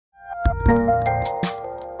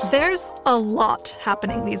There's a lot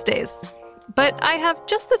happening these days, but I have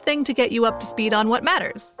just the thing to get you up to speed on what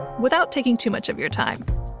matters, without taking too much of your time.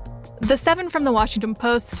 The 7 from the Washington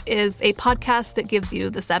Post is a podcast that gives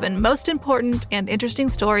you the 7 most important and interesting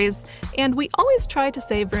stories, and we always try to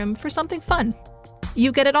save room for something fun.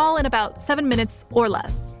 You get it all in about 7 minutes or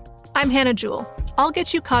less. I'm Hannah Jewell. I'll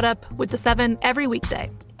get you caught up with the 7 every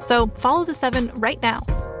weekday. So follow the 7 right now.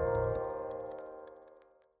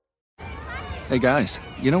 Hey guys,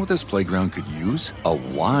 you know what this playground could use? A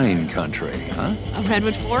wine country, huh? A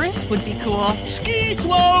redwood forest would be cool. Ski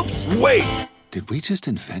slopes! Wait! Did we just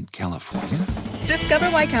invent California? Discover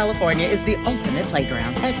why California is the ultimate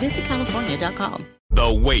playground at visitcalifornia.com.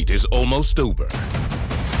 The wait is almost over.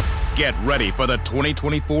 Get ready for the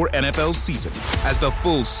 2024 NFL season as the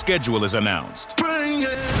full schedule is announced. Bring it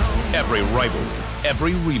on. Every rivalry,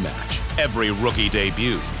 every rematch, every rookie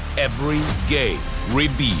debut, every game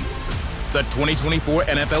revealed. The 2024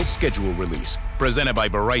 NFL schedule release, presented by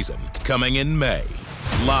Verizon, coming in May.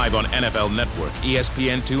 Live on NFL Network,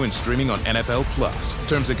 ESPN2, and streaming on NFL Plus.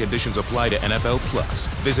 Terms and conditions apply to NFL Plus.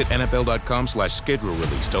 Visit NFL.com/schedule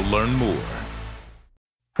release to learn more.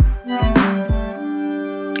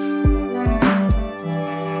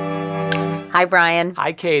 Hi, Brian.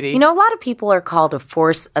 Hi, Katie. You know, a lot of people are called a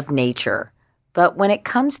force of nature. But when it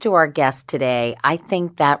comes to our guest today, I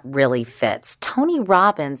think that really fits. Tony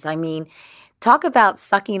Robbins, I mean, talk about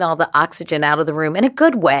sucking all the oxygen out of the room in a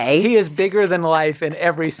good way. He is bigger than life in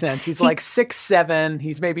every sense. He's like 6'7".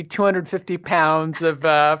 He's maybe 250 pounds of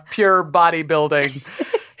pure bodybuilding.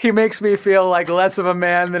 He makes me feel like less of a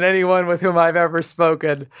man than anyone with whom I've ever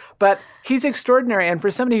spoken. But he's extraordinary. And for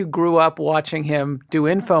somebody who grew up watching him do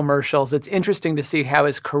infomercials, it's interesting to see how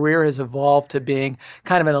his career has evolved to being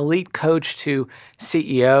kind of an elite coach to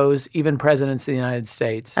CEOs, even presidents of the United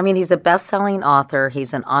States. I mean, he's a best-selling author.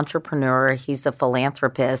 He's an entrepreneur. He's a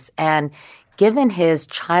philanthropist. And given his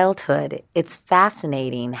childhood, it's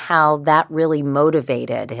fascinating how that really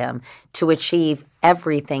motivated him to achieve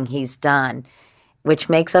everything he's done, which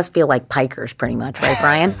makes us feel like pikers pretty much, right,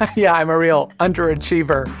 Brian? Yeah, I'm a real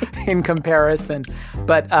underachiever in comparison.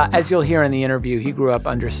 But as you'll hear in the interview, he grew up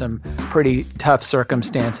under some pretty tough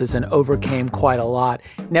circumstances and overcame quite a lot.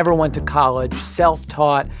 Never went to college,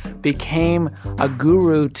 self-taught, became a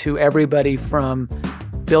guru to everybody from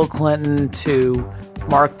Bill Clinton to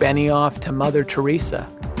Mark Benioff to Mother Teresa.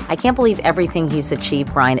 I can't believe everything he's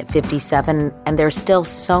achieved, Brian, at 57, and there's still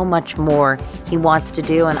so much more he wants to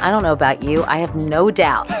do. And I don't know about you, I have no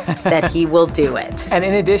doubt that he will do it. And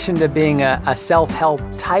in addition to being a self-help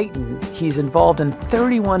titan, he's involved in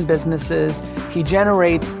 31 businesses. He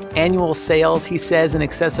generates annual sales, he says, in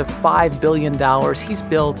excess of $5 billion. He's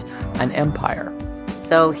built an empire.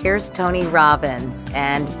 So here's Tony Robbins.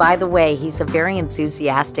 And by the way, he's a very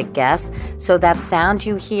enthusiastic guest. So that sound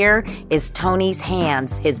you hear is Tony's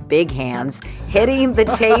hands, his big hands, hitting the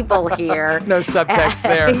table here. No subtext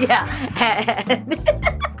there. Yeah.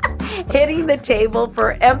 Hitting the table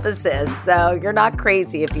for emphasis. So you're not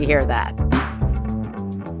crazy if you hear that.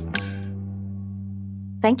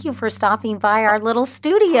 Thank you for stopping by our little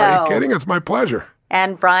studio. Are you kidding? It's my pleasure.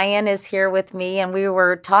 And Brian is here with me, and we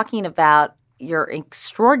were talking about your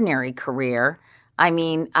extraordinary career. I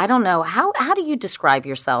mean, I don't know. How do you describe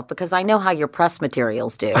yourself? Because I know how your press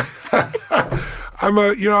materials do. I'm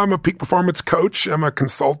a peak performance coach. I'm a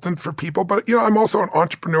consultant for people, but, I'm also an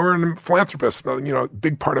entrepreneur and a philanthropist. A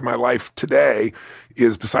big part of my life today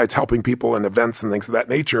is, besides helping people in events and things of that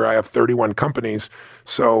nature, I have 31 companies.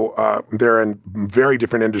 So they're in very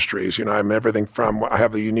different industries. I'm everything from, I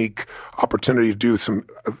have the unique opportunity to do some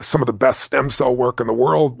of the best stem cell work in the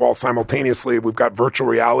world, while simultaneously we've got virtual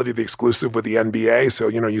reality, the exclusive with the NBA. So,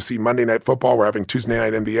 you see Monday Night Football, we're having Tuesday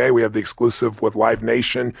Night NBA. We have the exclusive with Live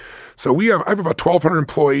Nation. So I have about 1,200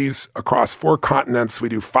 employees across 4 continents. We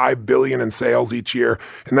do $5 billion in sales each year.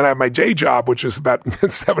 And then I have my day job, which is about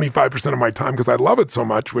 75% of my time because I love it so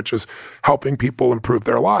much, which is helping people improve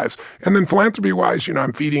their lives. And then philanthropy-wise,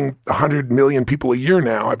 I'm feeding 100 million people a year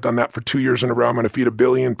now. I've done that for 2 years in a row. I'm going to feed 1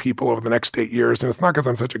 billion people over the next 8 years. And it's not because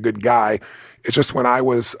I'm such a good guy. It's just when I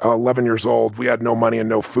was 11 years old, we had no money and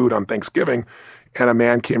no food on Thanksgiving. And a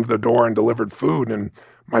man came to the door and delivered food. And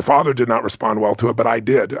my father did not respond well to it, but I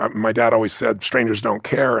did. My dad always said, strangers don't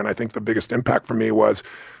care. And I think the biggest impact for me was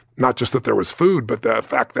not just that there was food, but the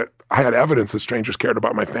fact that I had evidence that strangers cared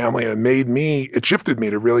about my family, and it shifted me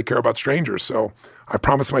to really care about strangers. So I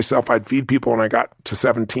promised myself I'd feed people. When I got to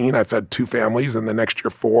 17, I fed 2 families, and the next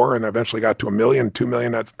year 4, and I eventually got to 1 million, 2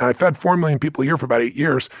 million. And I fed 4 million people a year for about 8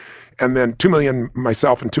 years, and then 2 million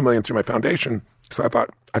myself and 2 million through my foundation. So I thought,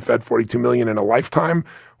 I fed 42 million in a lifetime.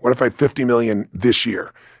 What if I had 50 million this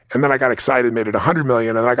year? And then I got excited, made it 100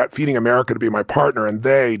 million, and then I got Feeding America to be my partner, and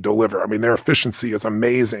they deliver. I mean, their efficiency is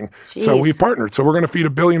amazing. Jeez. So we partnered. So we're going to feed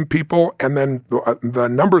 1 billion people, and then the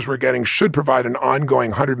numbers we're getting should provide an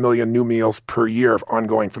ongoing 100 million new meals per year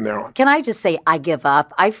ongoing from there on. Can I just say I give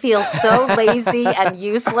up? I feel so lazy and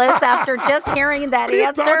useless after just hearing that answer.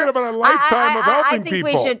 You're talking about a lifetime of helping people.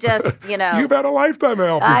 I think we should just, You've had a lifetime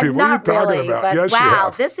of helping people. What are you talking about? But yes, wow, you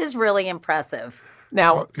have. this is really impressive.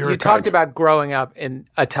 Now, you talked about growing up in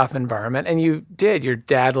a tough environment, and you did. Your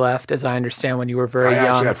dad left, as I understand, when you were very young. I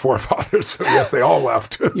actually had 4 fathers, so yes, they all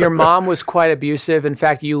left. Your mom was quite abusive. In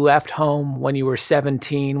fact, you left home when you were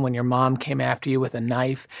 17, when your mom came after you with a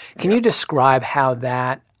knife. Can you describe how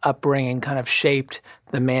that upbringing kind of shaped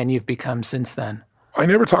the man you've become since then? I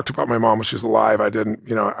never talked about my mom when she was alive. I didn't,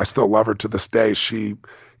 I still love her to this day.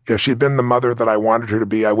 If she'd been the mother that I wanted her to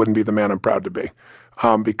be, I wouldn't be the man I'm proud to be.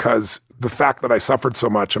 Because the fact that I suffered so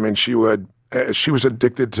much, I mean, she was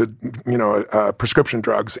addicted to, prescription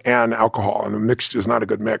drugs and alcohol, and the mix is not a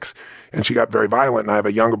good mix. And she got very violent, and I have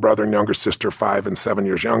a younger brother and younger sister, 5 and 7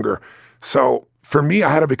 years younger. So for me, I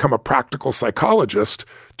had to become a practical psychologist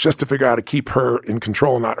just to figure out how to keep her in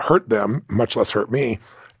control and not hurt them, much less hurt me.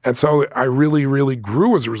 And so I really, really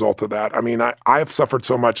grew as a result of that. I mean, I've suffered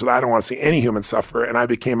so much that I don't want to see any human suffer. And I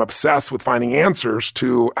became obsessed with finding answers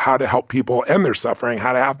to how to help people end their suffering,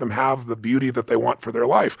 how to have them have the beauty that they want for their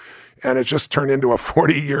life. And it just turned into a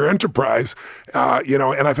 40-year enterprise,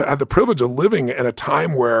 and I've had the privilege of living in a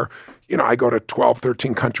time where, I go to 12,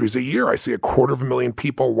 13 countries a year. I see 250,000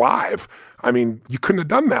 people live. I mean, you couldn't have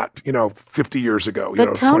done that, 50 years ago,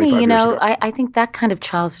 but Tony, 25 years ago. I think that kind of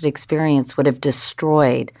childhood experience would have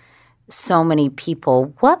destroyed so many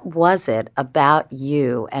people. What was it about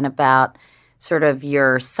you and about sort of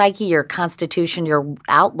your psyche, your constitution, your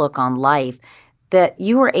outlook on life that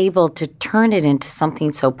you were able to turn it into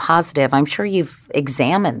something so positive? I'm sure you've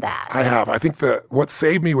examined that. I have. I think what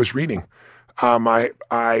saved me was reading.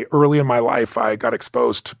 I early in my life, I got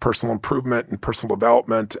exposed to personal improvement and personal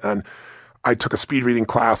development, and I took a speed reading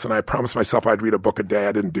class, and I promised myself I'd read a book a day.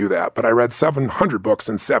 I didn't do that, but I read 700 books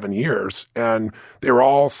in 7 years, and they were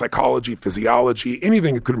all psychology, physiology,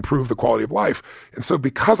 anything that could improve the quality of life. And so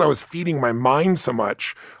because I was feeding my mind so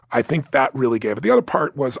much, I think that really gave it. The other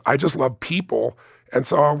part was I just love people. And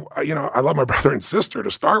so, I love my brother and sister to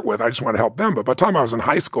start with. I just want to help them. But by the time I was in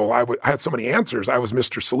high school, I had so many answers. I was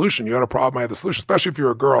Mr. Solution. You had a problem, I had the solution. Especially if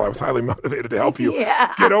you're a girl, I was highly motivated to help you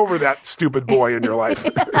get over that stupid boy in your life.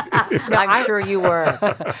 I'm sure you were.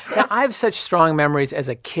 Now, I have such strong memories as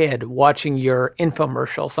a kid watching your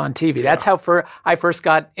infomercials on TV. That's how I first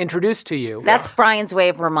got introduced to you. That's Brian's way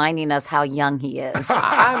of reminding us how young he is.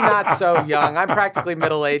 I'm not so young. I'm practically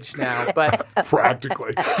middle-aged now. But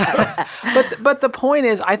practically. But the point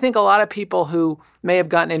is, I think a lot of people who may have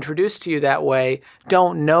gotten introduced to you that way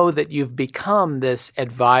don't know that you've become this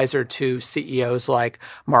advisor to CEOs like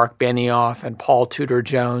Mark Benioff and Paul Tudor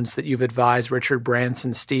Jones, that you've advised Richard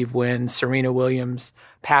Branson, Steve Wynn, Serena Williams,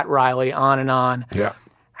 Pat Riley, on and on. Yeah.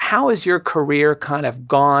 How has your career kind of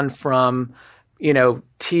gone from,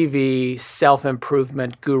 TV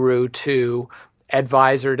self-improvement guru to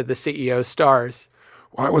advisor to the CEO stars?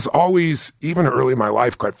 Well, I was always, even early in my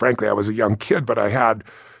life, quite frankly, I was a young kid, but I had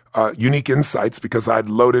unique insights because I'd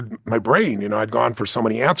loaded my brain. I'd gone for so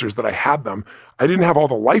many answers that I had them. I didn't have all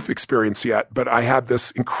the life experience yet, but I had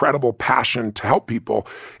this incredible passion to help people.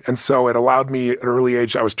 And so it allowed me at an early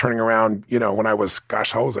age, I was turning around, when I was,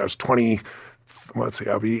 how old was I? I was 20,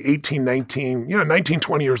 I'll be 18, 19, 19,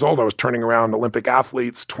 20 years old. I was turning around Olympic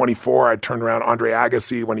athletes. 24, I turned around Andre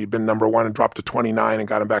Agassi when he'd been number 1 and dropped to 29 and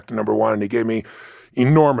got him back to number 1. And he gave me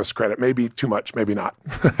enormous credit, maybe too much, maybe not,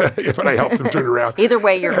 but I helped him turn around. Either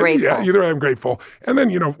way, you're grateful. Yeah, either way, I'm grateful. And then,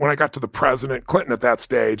 when I got to the President Clinton at that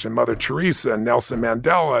stage and Mother Teresa and Nelson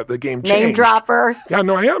Mandela, the game changed. Name dropper. Yeah,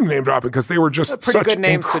 no, I am name dropping because they were just such good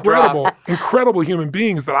names incredible human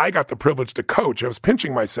beings that I got the privilege to coach. I was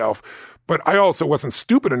pinching myself. But I also wasn't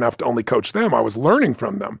stupid enough to only coach them. I was learning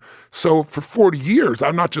from them. So for 40 years,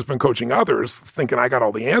 I've not just been coaching others thinking I got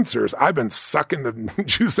all the answers. I've been sucking the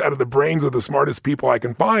juice out of the brains of the smartest people I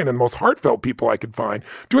can find and the most heartfelt people I could find.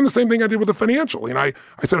 Doing the same thing I did with the financial. I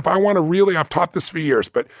said, if I want to really, I've taught this for years,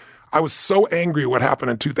 but I was so angry at what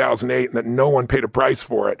happened in 2008 and that no one paid a price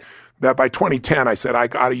for it, that by 2010, I said, I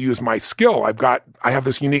got to use my skill. I have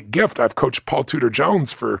this unique gift. I've coached Paul Tudor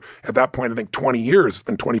Jones for, at that point, I think 20 years. It's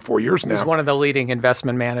been 24 years now. He's one of the leading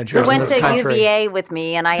investment managers in this country. He went to UVA with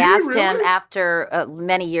me, and I asked him after,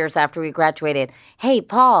 many years after we graduated, hey,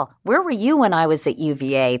 Paul, where were you when I was at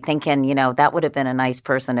UVA? Thinking, that would have been a nice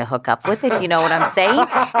person to hook up with, if you know what I'm saying.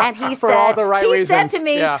 And he for all the right reasons. He said to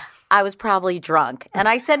me, I was probably drunk. And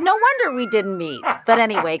I said, no wonder we didn't meet. But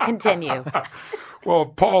anyway, continue. Well,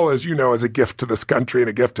 Paul, as you know, is a gift to this country and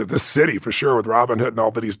a gift to this city for sure with Robinhood and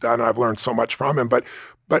all that he's done. I've learned so much from him. But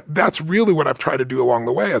that's really what I've tried to do along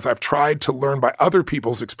the way is I've tried to learn by other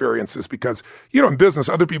people's experiences because, in business,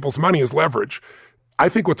 other people's money is leverage. I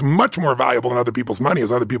think what's much more valuable than other people's money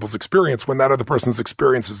is other people's experience when that other person's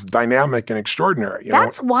experience is dynamic and extraordinary.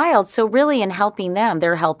 That's wild. So really in helping them,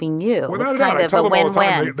 they're helping you. Without it's kind of a win-win. All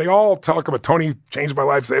the time. They all talk about Tony changed my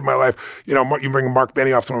life, saved my life. You bring Mark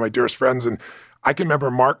Benioff, one of my dearest friends, and I can remember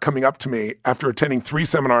Mark coming up to me after attending 3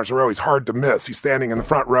 seminars in a row. He's hard to miss. He's standing in the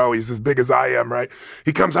front row. He's as big as I am, right?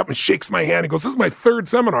 He comes up and shakes my hand. He goes, this is my 3rd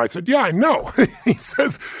seminar. I said, yeah, I know.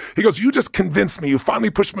 He goes, you just convinced me. You finally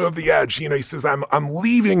pushed me over the edge. He says, I'm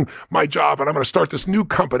leaving my job and I'm going to start this new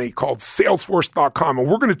company called Salesforce.com and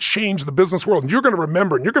we're going to change the business world and you're going to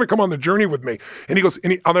remember and you're going to come on the journey with me. And he goes,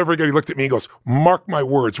 I'll never forget, he looked at me, he goes, mark my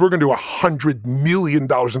words, we're going to do $100 million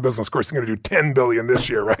in business. Of course, he's going to do $10 billion this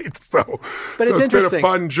year, right? But it's been a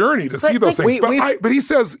fun journey to see those things. But he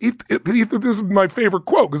says, this is my favorite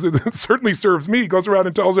quote because it certainly serves me. He goes around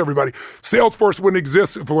and tells everybody, Salesforce wouldn't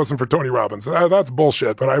exist if it wasn't for Tony Robbins. That's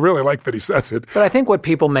bullshit, but I really like that he says it. But I think what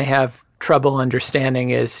people may have trouble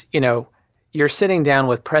understanding is, you're sitting down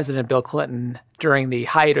with President Bill Clinton during the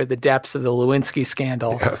height or the depths of the Lewinsky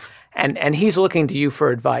scandal, yes. and he's looking to you for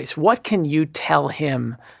advice. What can you tell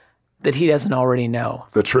him that he doesn't already know?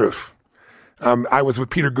 The truth. I was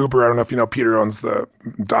with Peter Guber. I don't know if you know, Peter owns the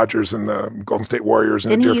Dodgers and the Golden State Warriors.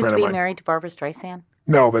 And Didn't a dear he used friend to of be mine. married to Barbara Streisand?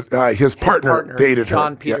 No, but his partner dated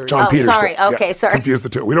John her. Peters. Yeah, John Peters. Sorry. Okay, yeah, sorry. Confused the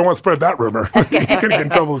two. We don't want to spread that rumor. He could get in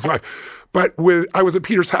trouble with his wife. But I was at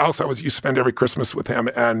Peter's house. I used to spend every Christmas with him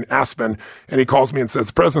and Aspen. And he calls me and says,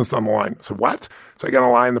 the president's on the line. I said, what? So I get on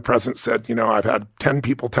the line. The president said, I've had 10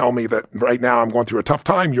 people tell me that right now I'm going through a tough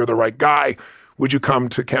time. You're the right guy. Would you come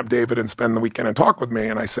to Camp David and spend the weekend and talk with me?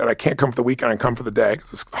 And I said, I can't come for the weekend. I come for the day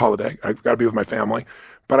because it's a holiday. I've got to be with my family.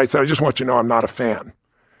 But I said, I just want you to know I'm not a fan.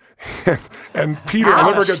 And Peter,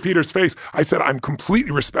 I'll never get Peter's face. I said, I'm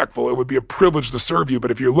completely respectful. It would be a privilege to serve you. But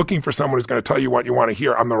if you're looking for someone who's going to tell you what you want to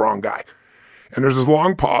hear, I'm the wrong guy. And there's this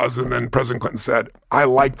long pause. And then President Clinton said, I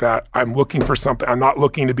like that. I'm looking for something. I'm not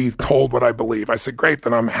looking to be told what I believe. I said, great,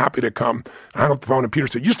 then I'm happy to come. I hung up the phone and Peter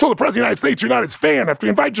said, you just told the President of the United States you're not his fan. After he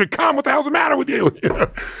invited you to come, what the hell's the matter with you?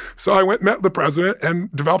 So I went and met the president and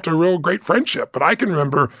developed a real great friendship. But I can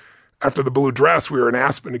remember after the blue dress, we were in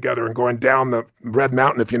Aspen together and going down the Red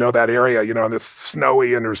Mountain, if you know that area, and it's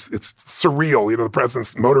snowy and it's surreal. The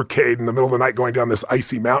president's motorcade in the middle of the night going down this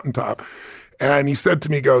icy mountaintop. And he said to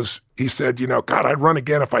me, he said, God, I'd run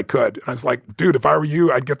again if I could. And I was like, dude, if I were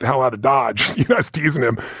you, I'd get the hell out of Dodge. I was teasing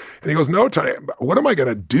him. And he goes, no, Tony, what am I going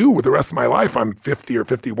to do with the rest of my life? I'm 50 or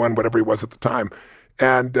 51, whatever he was at the time.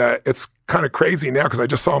 And it's kind of crazy now because I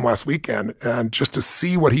just saw him last weekend. And just to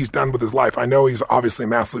see what he's done with his life, I know he's obviously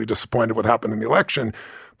massively disappointed with what happened in the election,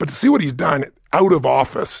 but to see what he's done out of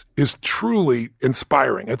office is truly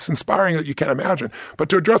inspiring. It's inspiring that you can't imagine. But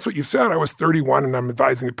to address what you've said, I was 31 and I'm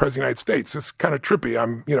advising the President of the United States. It's kind of trippy.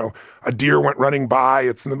 I'm, a deer went running by.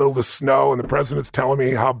 It's in the middle of the snow and the president's telling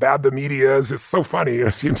me how bad the media is. It's so funny.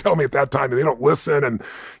 So you tell me at that time they don't listen. And,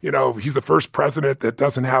 he's the first president that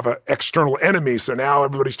doesn't have an external enemy. So now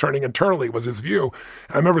everybody's turning internally was his view.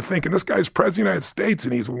 And I remember thinking, this guy's President of the United States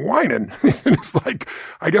and he's whining. And it's like,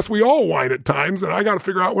 I guess we all whine at times and I got to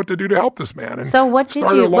figure out what to do to help this man. And so what did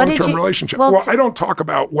start you, a long-term relationship. Well, I don't talk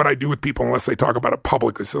about what I do with people unless they talk about it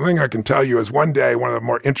publicly. So the thing I can tell you is one day, one of the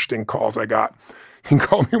more interesting calls I got, he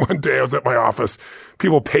called me one day, I was at my office,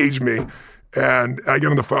 people paged me, and I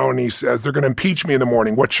get on the phone and he says, they're going to impeach me in the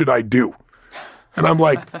morning. What should I do? And I'm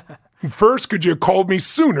like, first, could you have called me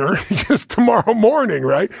sooner? Just tomorrow morning,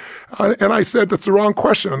 right? And I said, that's the wrong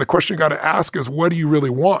question. And the question you got to ask is, what do you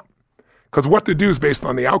really want? Because what to do is based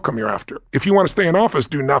on the outcome you're after. If you want to stay in office,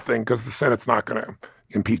 do nothing because the Senate's not going to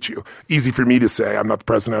impeach you. Easy for me to say, I'm not the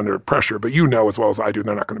president under pressure, but you know as well as I do,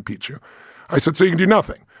 they're not going to impeach you. I said, so you can do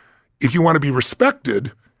nothing. If you want to be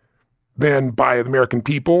respected, then by the American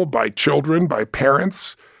people, by children, by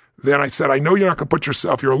parents, then I said, I know you're not going to put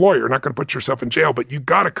yourself, you're a lawyer, you're not going to put yourself in jail, but you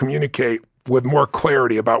got to communicate with more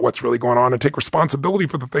clarity about what's really going on and take responsibility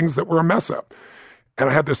for the things that were a mess up. And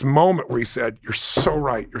I had this moment where he said, you're so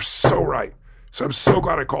right. You're so right. So I'm so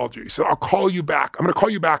glad I called you. He said, I'll call you back. I'm going to call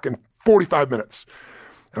you back in 45 minutes.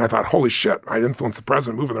 And I thought, holy shit, I influenced the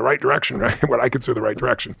president move in the right direction, right? What I consider the right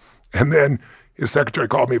direction. And then his secretary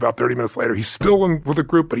called me about 30 minutes later. He's still with the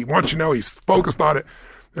group, but he wants you to know he's focused on it.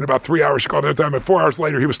 And about 3 hours, she called another time. And 4 hours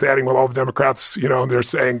later, he was standing with all the Democrats, and they're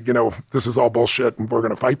saying, this is all bullshit and we're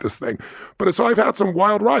going to fight this thing. But so I've had some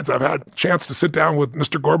wild rides. I've had a chance to sit down with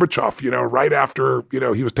Mr. Gorbachev, right after,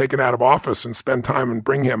 he was taken out of office and spend time and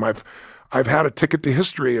bring him. I've had a ticket to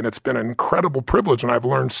history, and it's been an incredible privilege, and I've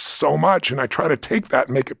learned so much. And I try to take that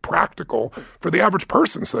and make it practical for the average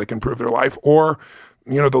person so they can improve their life, or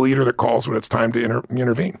the leader that calls when it's time to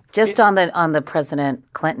intervene. Just on the President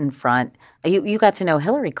Clinton front, you got to know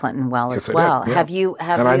Hillary Clinton well as well. Yeah. Have you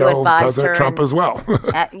and I know advised President her Trump as well.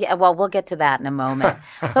 Yeah, well, we'll get to that in a moment.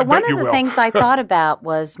 But one of the things I thought about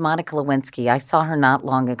was Monica Lewinsky. I saw her not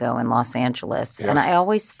long ago in Los Angeles, and I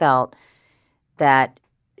always felt that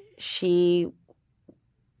she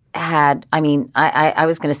had, I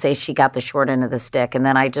was going to say she got the short end of the stick, and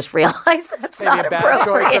then I just realized that's maybe not a bad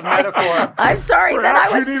appropriate. choice of metaphor. I'm sorry that I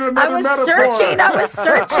was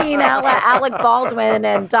searching Alec Baldwin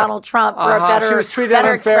and Donald Trump for a better, she was treated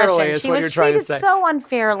better unfairly, expression. is She what was you're trying to treated say. so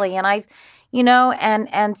unfairly, and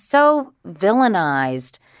and so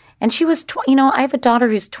villainized. And she was, I have a daughter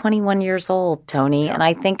who's 21 years old, Tony, and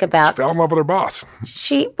I think about... She fell in love with her boss.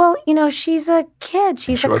 She's a kid.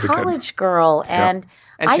 She's a college girl, and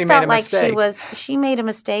I she felt made a like mistake. she made a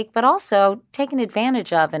mistake, but also taken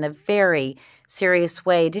advantage of in a very serious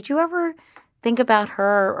way. Did you ever think about her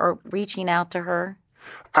or reaching out to her?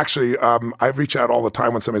 Actually, I reach out all the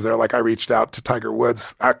time when somebody's there. Like I reached out to Tiger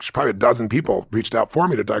Woods. Actually, probably a dozen people reached out for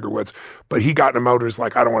me to Tiger Woods, but he got in a motor. He's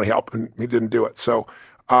like, I don't want to help, and he didn't do it. So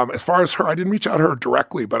as far as her, I didn't reach out to her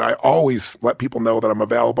directly, but I always let people know that I'm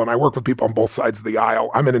available, and I work with people on both sides of the aisle.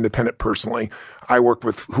 I'm an independent personally. I work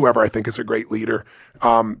with whoever I think is a great leader.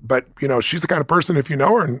 But, she's the kind of person, if you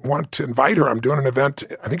know her and want to invite her, I'm doing an event.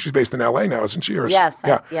 I think she's based in L.A. now, isn't she? Yes.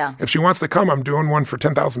 Yeah. If she wants to come, I'm doing one for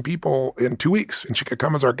 10,000 people in 2 weeks, and she could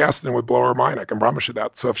come as our guest, and it would blow her mind. I can promise you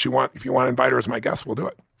that. So if you want to invite her as my guest, we'll do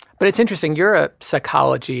it. But it's interesting. You're a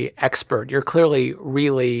psychology expert. You're clearly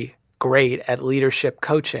really great at leadership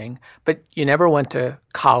coaching, but you never went to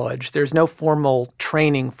college. There's no formal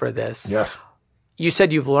training for this. Yes. You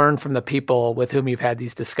said you've learned from the people with whom you've had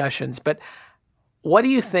these discussions, but what do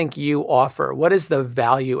you think you offer? What is the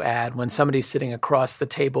value add when somebody's sitting across the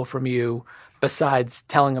table from you besides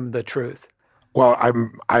telling them the truth? Well,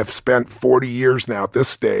 I've spent 40 years now at this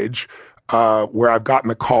stage where I've gotten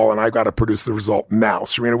the call and I've got to produce the result now.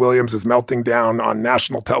 Serena Williams is melting down on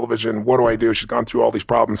national television. What do I do? She's gone through all these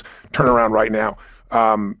problems. Turn around right now.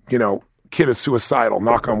 Kid is suicidal.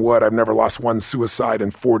 Knock on wood. I've never lost one suicide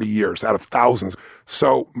in 40 years out of thousands.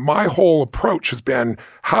 So my whole approach has been,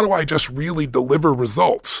 how do I just really deliver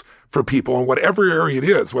results for people in whatever area it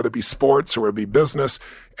is, whether it be sports or whether it be business.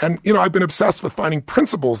 And, I've been obsessed with finding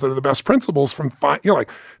principles that are the best principles from, like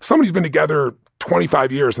somebody's been together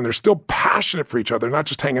 25 years and they're still passionate for each other, not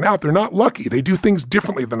just hanging out. They're not lucky. They do things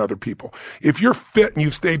differently than other people. If you're fit and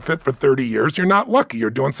you've stayed fit for 30 years, you're not lucky. You're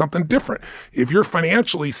doing something different. If you're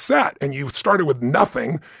financially set and you started with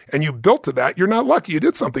nothing and you built to that, you're not lucky. You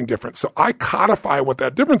did something different. So I codify what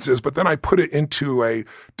that difference is, but then I put it into a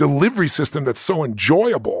delivery system that's so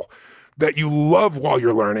enjoyable that you love while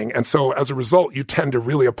you're learning. And so as a result, you tend to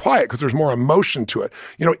really apply it because there's more emotion to it.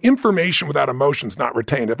 Information without emotion is not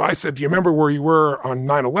retained. If I said, do you remember where you were on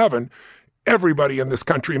 9/11? Everybody in this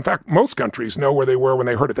country, in fact, most countries know where they were when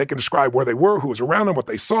they heard it. They can describe where they were, who was around them, what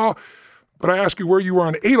they saw. But I ask you where you were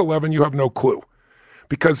on 8/11, you have no clue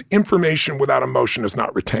because information without emotion is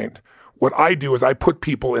not retained. What I do is I put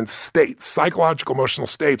people in states, psychological, emotional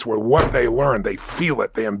states where what they learn, they feel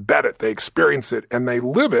it, they embed it, they experience it, and they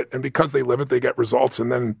live it. And because they live it, they get results.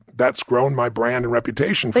 And then that's grown my brand and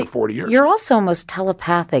reputation for 40 years. You're also almost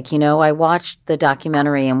telepathic. I watched the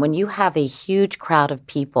documentary, and when you have a huge crowd of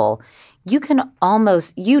people, you can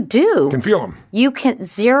feel them. You can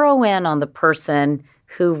zero in on the person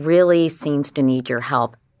who really seems to need your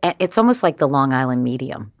help. It's almost like the Long Island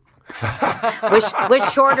medium. with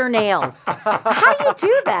shorter nails. How do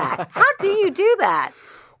you do that?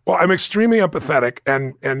 Well, I'm extremely empathetic,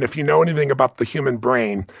 and if you know anything about the human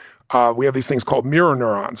brain, we have these things called mirror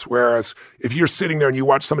neurons, whereas if you're sitting there and you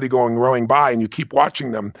watch somebody rowing by and you keep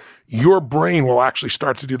watching them, your brain will actually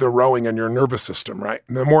start to do the rowing in your nervous system, right?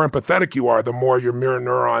 And the more empathetic you are, the more your mirror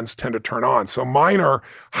neurons tend to turn on. So mine are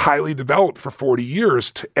highly developed for 40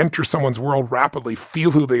 years to enter someone's world rapidly,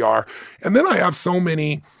 feel who they are. And then I have so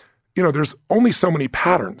many, there's only so many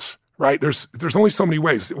patterns, right? There's only so many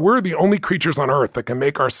ways. We're the only creatures on earth that can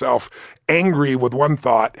make ourselves angry with one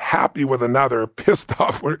thought, happy with another, pissed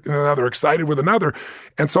off with another, excited with another.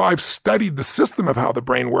 And so I've studied the system of how the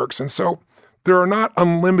brain works. And so there are not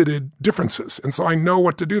unlimited differences. And so I know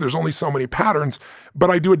what to do. There's only so many patterns,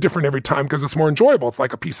 but I do it different every time because it's more enjoyable. It's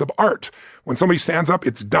like a piece of art. When somebody stands up,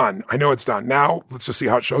 it's done. I know it's done. Now, let's just see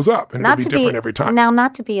how it shows up. And it'll be different every time. Now,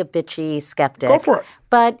 not to be a bitchy skeptic. Go for it.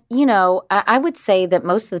 But, I would say that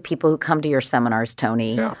most of the people who come to your seminars,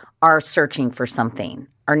 Tony, are searching for something,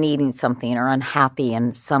 are needing something, or unhappy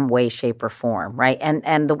in some way, shape, or form, right?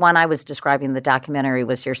 And the one I was describing in the documentary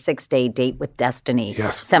was your 6-day Date with Destiny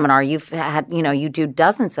seminar. You've had, you do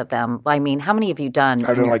dozens of them. I mean, how many have you done?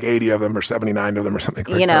 I've done like 80 of them or 79 of them or something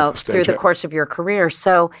like that. Through the course of your career.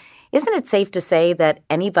 So isn't it safe to say that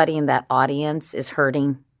anybody in that audience is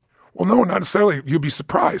hurting? Well, no, not necessarily. You'd be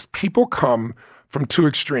surprised. People come from two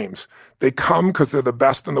extremes. They come because they're the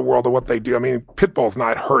best in the world at what they do. I mean, Pitbull's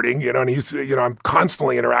not hurting, and he's, I'm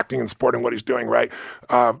constantly interacting and supporting what he's doing, right?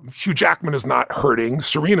 Hugh Jackman is not hurting.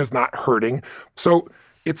 Serena's not hurting. So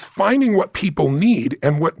it's finding what people need,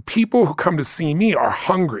 and what people who come to see me are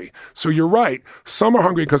hungry. So you're right. Some are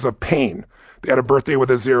hungry because of pain. They had a birthday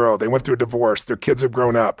with a 0. They went through a divorce. Their kids have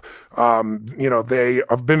grown up. They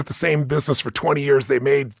have been at the same business for 20 years. They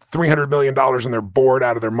made $300 million and they're bored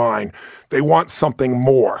out of their mind. They want something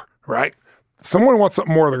more, right? Someone wants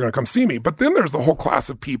something more, they're going to come see me. But then there's the whole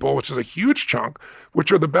class of people, which is a huge chunk,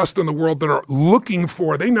 which are the best in the world that are looking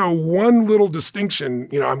for, they know one little distinction.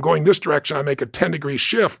 I'm going this direction, I make a 10-degree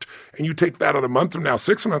shift, and you take that out a month from now,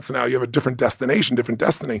 6 months from now, you have a different destination, different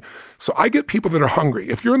destiny. So I get people that are hungry.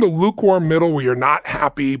 If you're in the lukewarm middle where you're not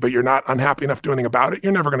happy, but you're not unhappy enough to do anything about it,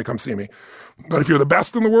 you're never going to come see me. But if you're the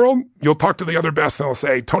best in the world, you'll talk to the other best and they'll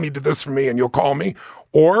say, Tony did this for me, and you'll call me.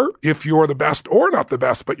 Or if you're the best or not the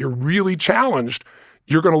best, but you're really challenged,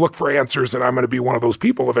 you're going to look for answers, and I'm going to be one of those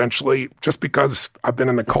people eventually, just because I've been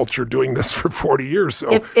in the culture doing this for 40 years.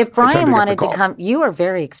 So if Brian wanted to come, you are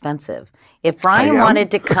very expensive. If Brian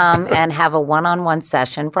wanted to come and have a one-on-one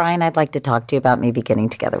session, Brian, I'd like to talk to you about maybe getting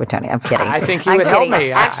together with Tony. I'm kidding. I think you would help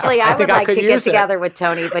me. Actually, I would like to get together with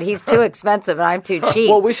Tony, but he's too expensive and I'm too cheap.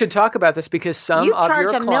 Well, we should talk about this because some of your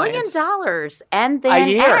clients... You charge $1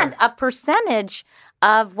 million and a percentage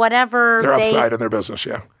of whatever they're upside in their business,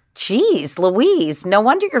 yeah. Jeez, Louise, no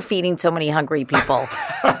wonder you're feeding so many hungry people.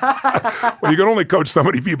 Well, you can only coach so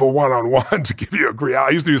many people one-on-one to give you a great. I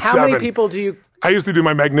used to do 7. How many people do you... I used to do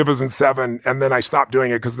my Magnificent 7, and then I stopped doing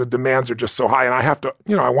it because the demands are just so high, and I have to,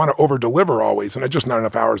 I want to over-deliver always, and I just not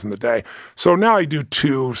enough hours in the day. So now I do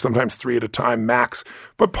 2, sometimes 3 at a time max.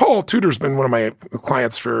 But Paul Tudor's been one of my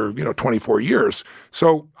clients for, 24 years.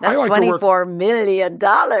 So that's I like to work... $24 million.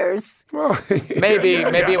 Well, maybe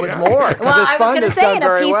it was more. Well, I was going to say in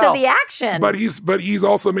a piece of the action. But he's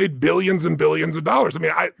also made billions and billions of dollars. I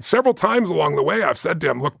mean, several times along the way, I've said to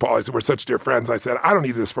him, look, Paul, I said, we're such dear friends. I said, I don't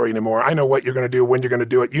need this for you anymore. I know what you're going to do, when you're going to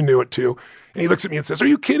do it. You knew it too. And he looks at me and says, are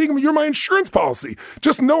you kidding me? You're my insurance policy.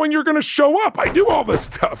 Just knowing you're going to show up. I do all this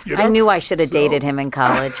stuff. I knew I should have dated him in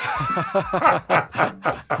college.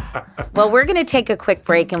 Well, we're going to take a quick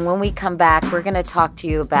break. And when we come back, we're going to talk to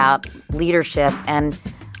you about leadership and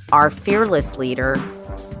our fearless leader,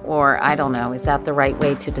 or I don't know, is that the right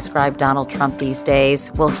way to describe Donald Trump these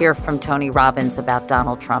days? We'll hear from Tony Robbins about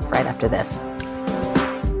Donald Trump right after this.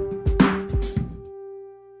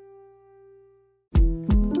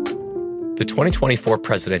 The 2024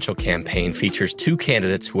 presidential campaign features 2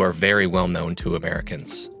 candidates who are very well known to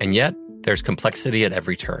Americans. And yet, there's complexity at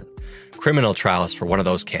every turn. Criminal trials for one of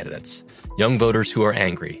those candidates. Young voters who are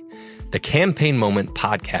angry. The Campaign Moment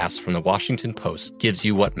podcast from the Washington Post gives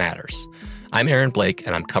you what matters. I'm Aaron Blake,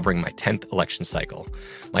 and I'm covering my 10th election cycle.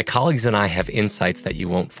 My colleagues and I have insights that you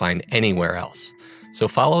won't find anywhere else. So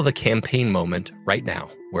follow The Campaign Moment right now,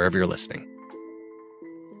 wherever you're listening.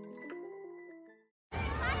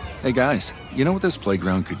 Hey guys, you know what this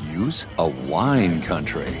playground could use? A wine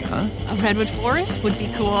country, huh? A redwood forest would be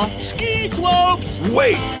cool. Ski slopes!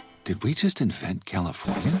 Wait! Did we just invent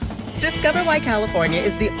California? Discover why California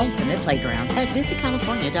is the ultimate playground at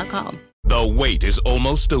visitcalifornia.com. The wait is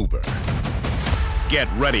almost over. Get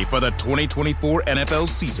ready for the 2024 NFL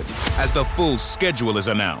season as the full schedule is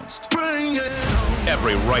announced. Bring it on.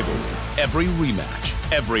 Every rivalry, every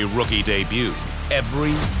rematch, every rookie debut,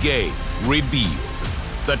 every game revealed.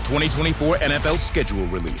 The 2024 NFL schedule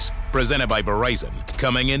release, presented by Verizon,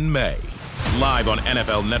 coming in May. Live on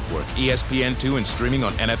NFL Network, ESPN2, and streaming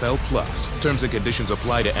on NFL Plus. Terms and conditions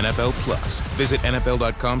apply to NFL Plus. Visit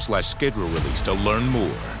NFL.com/schedule release to learn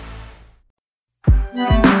more.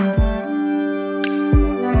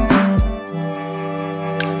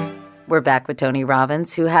 We're back with Tony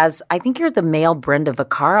Robbins, who has, I think you're the male Brenda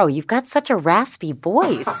Vaccaro. You've got such a raspy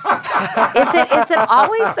voice. Is it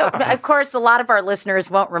always so? Of course, a lot of our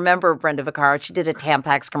listeners won't remember Brenda Vaccaro. She did a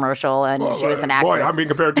Tampax commercial, and she was an actress. Boy, I'm being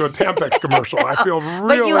compared to a Tampax commercial. I feel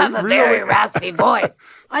really, but you have a very raspy voice.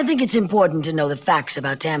 I think it's important to know the facts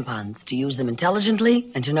about tampons, to use them intelligently,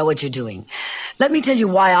 and to know what you're doing. Let me tell you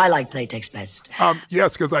why I like Playtex best.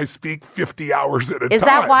 Yes, because I speak 50 hours at a time. Is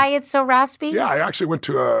that why it's so raspy? Yeah, I actually went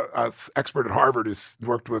to a expert at Harvard who's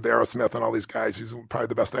worked with Aerosmith and all these guys. He's probably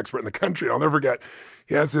the best expert in the country. I'll never forget.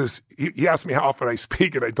 He asked me how often I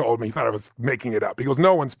speak, and I told him he thought I was making it up. He goes,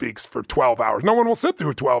 no one speaks for 12 hours. No one will sit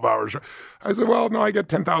through 12 hours. I said, well, no, I get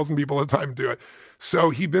 10,000 people at a time to do it. So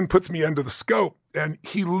he then puts me into the scope, and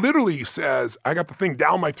he literally says, I got the thing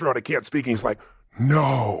down my throat. I can't speak. And he's like,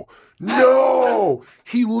 no.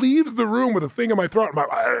 He leaves the room with a thing in my throat.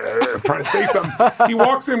 I'm trying to say something. He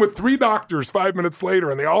walks in with 3 doctors 5 minutes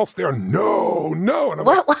later, and they all stare, no. And I'm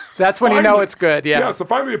like, that's when you know it's good, yeah. Yeah, so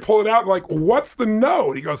finally they pull it out, and like, what's the no?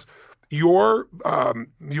 And he goes, your what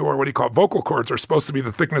do you call it, vocal cords are supposed to be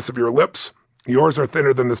the thickness of your lips. Yours are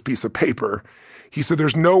thinner than this piece of paper. He said,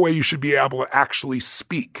 there's no way you should be able to actually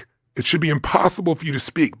speak. It should be impossible for you to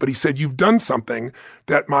speak. But he said, you've done something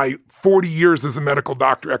that my 40 years as a medical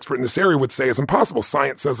doctor expert in this area would say is impossible.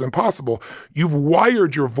 Science says impossible. You've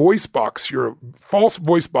wired your voice box, your false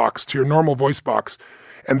voice box, to your normal voice box.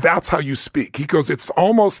 And that's how you speak. He goes, it's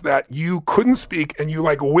almost that you couldn't speak and you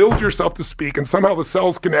like willed yourself to speak, and somehow the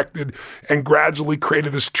cells connected and gradually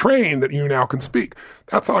created this train that you now can speak.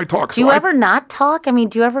 That's how I talk. Do you ever not talk? I mean,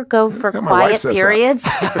 do you ever go for quiet periods?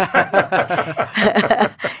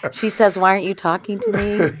 She says, why aren't you talking to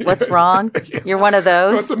me? What's wrong? Yes. You're one of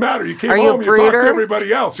those? What's the matter? You came home, you talk to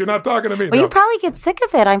everybody else. You're not talking to me. Well, you probably get sick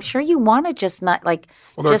of it. I'm sure you want to just not Well,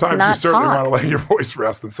 there are times you certainly want to let your voice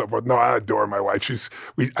rest and so forth. No, I adore my wife.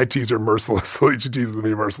 I tease her mercilessly. She teases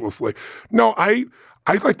me mercilessly. No, I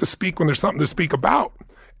like to speak when there's something to speak about.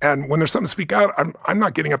 And when there's something to speak out, I'm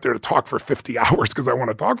not getting up there to talk for 50 hours because I want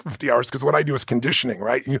to talk for 50 hours, because what I do is conditioning,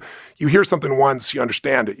 right? You hear something once, you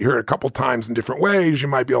understand it. You hear it a couple times in different ways, you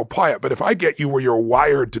might be able to apply it. But if I get you where you're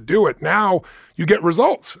wired to do it, now you get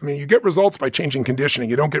results. I mean, you get results by changing conditioning.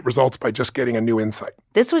 You don't get results by just getting a new insight.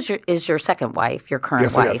 This is your second wife, your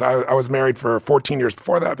current wife. Yes. I was married for 14 years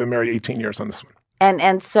before that. I've been married 18 years on this one.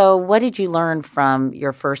 And so what did you learn from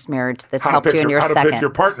your first marriage that's helped you in your second? How to pick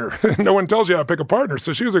your partner. No one tells you how to pick a partner.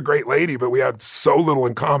 So she was a great lady, but we had so little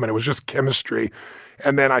in common. It was just chemistry.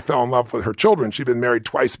 And then I fell in love with her children. She'd been married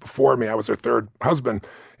twice before me. I was her third husband.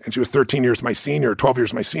 And she was 13 years my senior, 12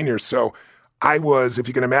 years my senior. So I was, if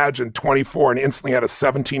you can imagine, 24 and instantly had a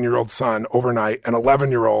 17-year-old son overnight, an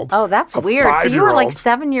 11-year-old. Oh, that's weird. So you were like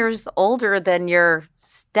 7 years older than your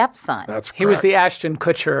stepson. That's correct. He was the Ashton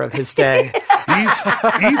Kutcher of his day.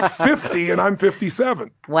 He's 50 and I'm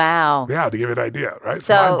 57. Wow. Yeah, to give you an idea, right? It's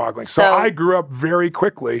mind-boggling. So I grew up very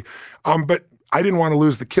quickly, but I didn't want to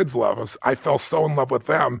lose the kids' love. I fell so in love with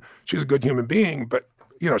them. She's a good human being, but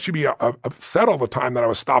she'd be upset all the time that I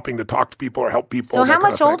was stopping to talk to people or help people. So how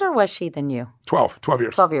much older was she than you? 12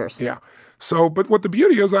 years. 12 years. Yeah. So, but what the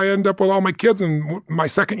beauty is, I end up with all my kids, and my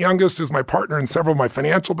second youngest is my partner in several of my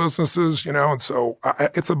financial businesses, and so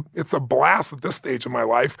it's a blast at this stage of my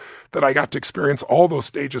life that I got to experience all those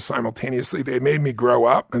stages simultaneously. They made me grow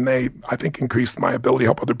up, and they, I think, increased my ability to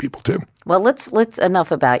help other people too. Well, let's enough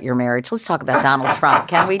about your marriage. Let's talk about Donald Trump,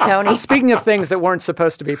 can we, Tony? Speaking of things that weren't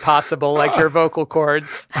supposed to be possible, like your vocal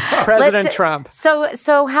cords, President Trump.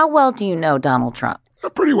 So how well do you know Donald Trump?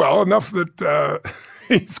 Pretty well, enough that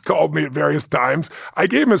he's called me at various times. I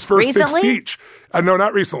gave him his first big speech. No,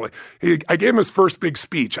 not recently. I gave him his first big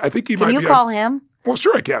speech. I think he might be. Can you call him? Well,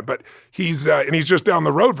 sure I can, but he's just down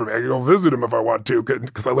the road from me. I can go visit him if I want to,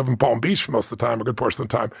 because I live in Palm Beach for most of the time, a good portion of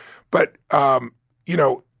the time. But,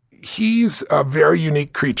 he's a very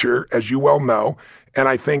unique creature, as you well know. And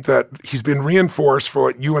I think that he's been reinforced for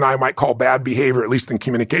what you and I might call bad behavior, at least in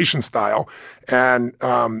communication style.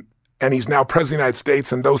 And he's now president of the United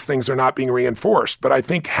States, and those things are not being reinforced. But I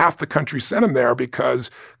think half the country sent him there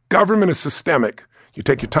because government is systemic. You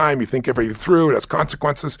take your time, you think everything through, it has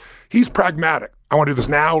consequences. He's pragmatic. I want to do this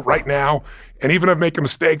now, right now. And even if I make a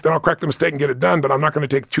mistake, then I'll correct the mistake and get it done, but I'm not going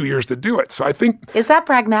to take 2 years to do it. So I think... Is that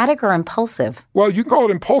pragmatic or impulsive? Well, you can call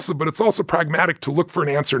it impulsive, but it's also pragmatic to look for an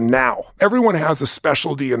answer now. Everyone has a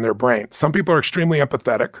specialty in their brain. Some people are extremely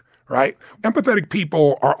empathetic, right? Empathetic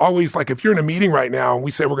people are always like, if you're in a meeting right now and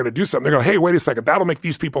we say we're going to do something, they're going, hey, wait a second, that'll make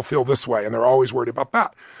these people feel this way. And they're always worried about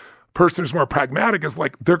that. Person who's more pragmatic is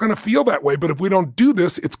like, they're going to feel that way, but if we don't do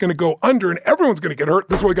this, it's going to go under and everyone's going to get hurt.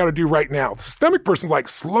 This is what we got to do right now. The systemic person's like,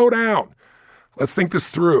 slow down. Let's think this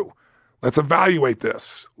through. Let's evaluate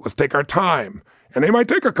this. Let's take our time. And they might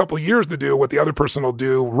take a couple of years to do what the other person will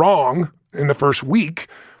do wrong in the first week.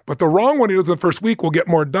 But the wrong one he does in the first week will get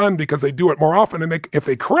more done because they do it more often. And if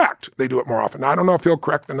they correct, they do it more often. Now, I don't know if he'll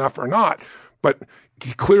correct enough or not, but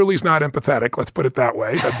he clearly is not empathetic. Let's put it that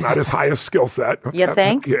way. That's not his highest skill set. You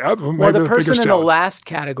think? Yeah. Well, the person in the last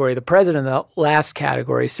category, the president in the last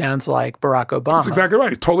category, sounds like Barack Obama. That's exactly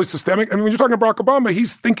right. Totally systemic. I mean, when you're talking Barack Obama,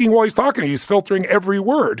 he's thinking while he's talking. He's filtering every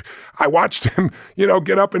word. I watched him,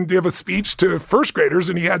 get up and give a speech to first graders,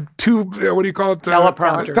 and he had two,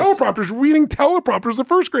 teleprompters. Teleprompters, reading teleprompters to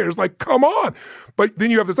first graders. Like, come on. But then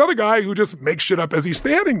you have this other guy who just makes shit up as he's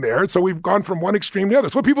standing there. So we've gone from one extreme to the other.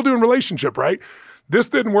 It's what people do in relationship, right? This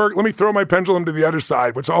didn't work. Let me throw my pendulum to the other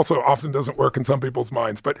side, which also often doesn't work in some people's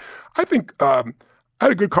minds. But I think I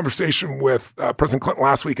had a good conversation with President Clinton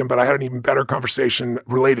last weekend, but I had an even better conversation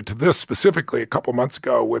related to this specifically a couple months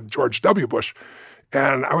ago with George W. Bush.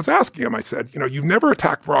 And I was asking him, I said, you've never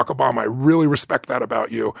attacked Barack Obama. I really respect that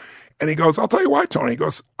about you. And he goes, I'll tell you why, Tony. He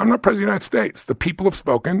goes, I'm not president of the United States. The people have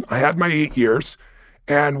spoken. I had my 8 years.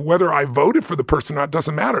 And whether I voted for the person or not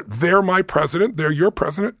doesn't matter. They're my president. They're your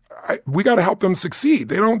president. We got to help them succeed.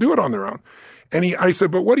 They don't do it on their own. And I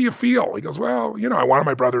said, but what do you feel? He goes, well, I wanted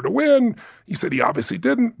my brother to win. He said he obviously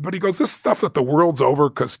didn't. But he goes, this stuff that the world's over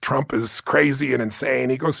because Trump is crazy and insane.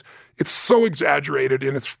 He goes, it's so exaggerated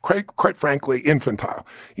and it's quite frankly infantile.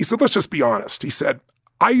 He said, let's just be honest. He said,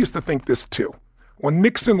 I used to think this too. When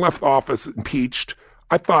Nixon left office impeached,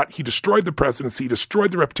 I thought he destroyed the presidency,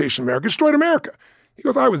 destroyed the reputation of America, destroyed America. He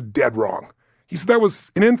goes, I was dead wrong. He said that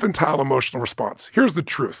was an infantile emotional response. Here's the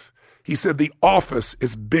truth. He said the office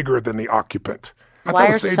is bigger than the occupant. Why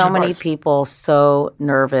are so many people so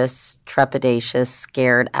nervous, trepidatious,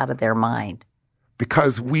 scared out of their mind?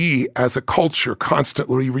 Because we, as a culture,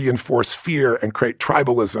 constantly reinforce fear and create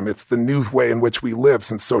tribalism. It's the new way in which we live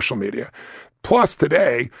since social media. Plus,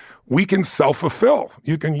 today, we can self-fulfill.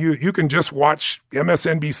 You can just watch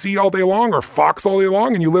MSNBC all day long or Fox all day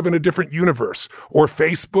long, and you live in a different universe. Or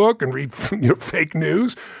Facebook and read fake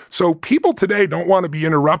news. So people today don't want to be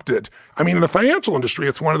interrupted. I mean, in the financial industry,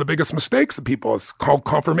 it's one of the biggest mistakes that people, it's called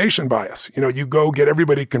confirmation bias. You go get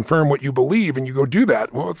everybody to confirm what you believe, and you go do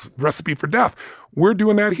that. Well, it's a recipe for death. We're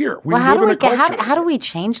doing that here. How do we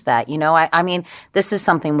change that? I mean, this is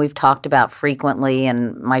something we've talked about frequently,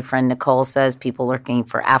 and my friend Nicole says people are looking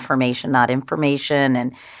for affirmation, not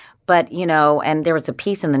information. But there was a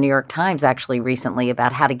piece in the New York Times actually recently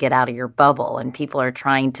about how to get out of your bubble, and people are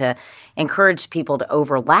trying to encourage people to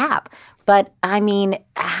overlap. But I mean,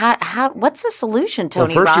 what's the solution,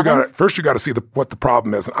 Tony Robbins? First you got to see what the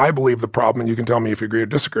problem is. And I believe the problem, and you can tell me if you agree or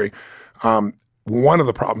disagree, one of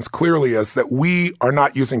the problems clearly is that we are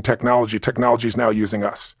not using technology. Technology is now using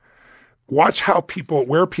us. Watch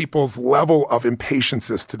where people's level of impatience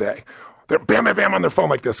is today. They're bam, bam, bam on their phone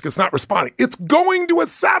like this because it's not responding. It's going to a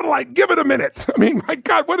satellite. Give it a minute. I mean, my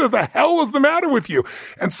God, what the hell is the matter with you?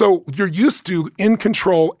 And so you're used to in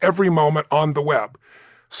control every moment on the web.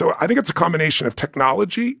 So I think it's a combination of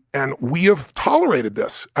technology, and we have tolerated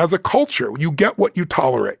this as a culture. You get what you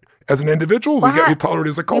tolerate. As an individual, we get what you tolerate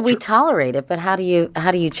as a culture. We tolerate it, but how do you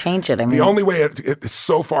change it? I mean, the only way it's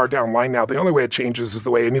so far down the line now, the only way it changes is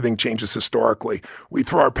the way anything changes historically. We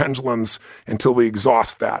throw our pendulums until we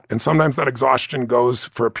exhaust that. And sometimes that exhaustion goes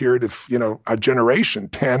for a period of, a generation,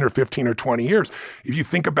 10 or 15 or 20 years. If you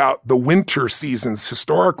think about the winter seasons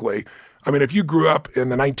historically, I mean, if you grew up in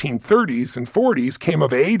the 1930s and 40s, came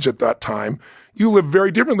of age at that time, you lived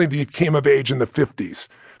very differently than you came of age in the 50s.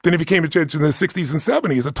 Then if you came of age in the 60s and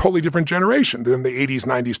 70s, a totally different generation than the 80s,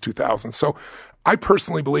 90s, 2000s. So I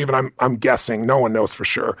personally believe, and I'm guessing, no one knows for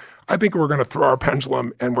sure, I think we're going to throw our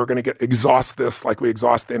pendulum and we're going to exhaust this like we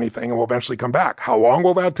exhaust anything, and we'll eventually come back. How long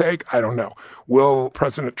will that take? I don't know. Will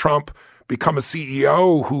President Trump become a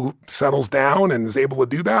CEO who settles down and is able to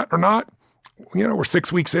do that or not? We're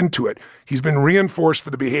 6 weeks into it. He's been reinforced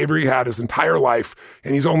for the behavior he had his entire life,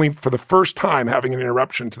 and he's only for the first time having an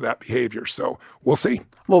interruption to that behavior. So we'll see.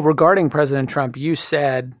 Well, regarding President Trump, you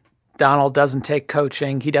said Donald doesn't take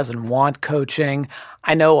coaching. He doesn't want coaching.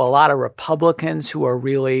 I know a lot of Republicans who are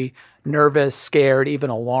really nervous, scared, even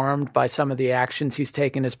alarmed by some of the actions he's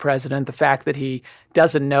taken as president. The fact that he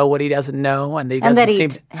doesn't know what he doesn't know, and that he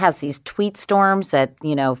has these tweet storms at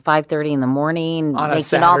 5:30 in the morning,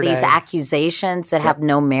 making all these accusations that have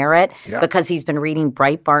no merit because he's been reading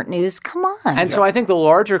Breitbart News. Come on. And so I think the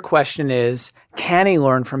larger question is, can he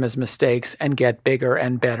learn from his mistakes and get bigger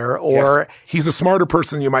and better? Or he's a smarter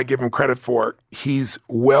person than you might give him credit for. He's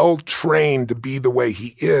well trained to be the way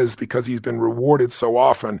he is because he's been rewarded so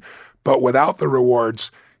often. But without the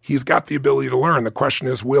rewards, He's got the ability to learn. The question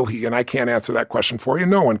is, will he? And I can't answer that question for you.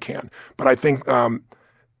 No one can. But I think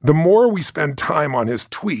the more we spend time on his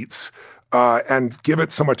tweets and give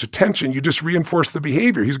it so much attention, you just reinforce the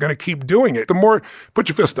behavior. He's going to keep doing it. The more, put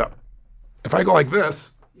your fist up. If I go like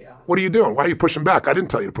this, what are you doing? Why are you pushing back? I didn't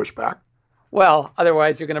tell you to push back. Well,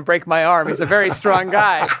 otherwise you're going to break my arm. He's a very strong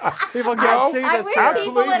guy. People can't see this.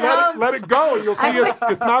 Actually, let it go, and you'll see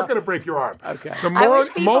it's not going to break your arm. Okay. The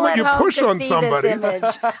moment you push on somebody,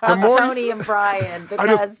 the more Tony and Brian,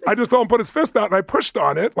 because I just told him to put his fist out, and I pushed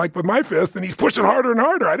on it, like with my fist, and he's pushing harder and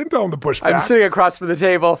harder. I didn't tell him to push back. I'm sitting across from the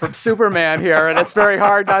table from Superman here, and it's very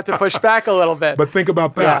hard not to push back a little bit. But think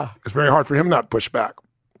about that. Yeah. It's very hard for him not to push back,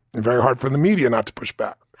 and very hard for the media not to push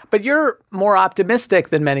back. But you're more optimistic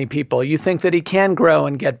than many people. You think that he can grow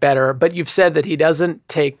and get better, but you've said that he doesn't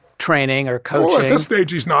take training or coaching. Well, at this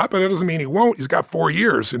stage he's not, but it doesn't mean he won't. He's got 4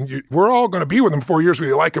 years, and we're all going to be with him 4 years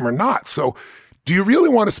whether you like him or not. So do you really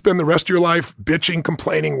want to spend the rest of your life bitching,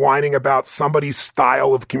 complaining, whining about somebody's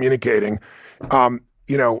style of communicating?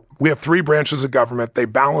 We have 3 branches of government. They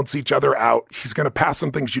balance each other out. He's going to pass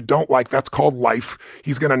some things you don't like. That's called life.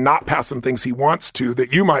 He's going to not pass some things he wants to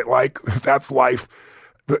that you might like. That's life.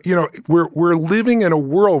 We're living in a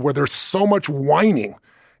world where there's so much whining.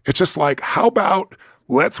 It's just like, how about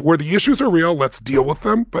where the issues are real, let's deal with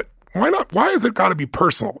them. But why not? Why has it got to be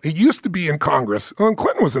personal? It used to be in Congress, when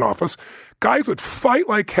Clinton was in office, guys would fight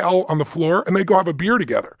like hell on the floor and they'd go have a beer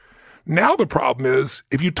together. Now the problem is,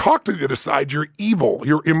 if you talk to the other side, you're evil,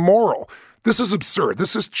 you're immoral. This is absurd.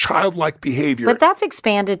 This is childlike behavior. But that's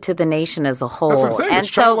expanded to the nation as a whole. That's what I'm saying. And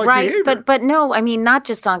it's childlike behavior. But no, I mean, not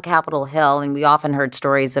just on Capitol Hill. And we often heard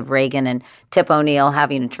stories of Reagan and Tip O'Neill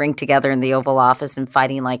having a drink together in the Oval Office and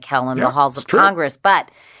fighting like hell in the halls of Congress. But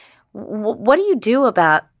what do you do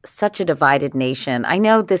about such a divided nation? I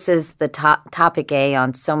know this is the topic A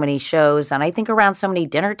on so many shows, and I think around so many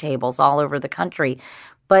dinner tables all over the country.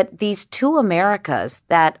 But these two Americas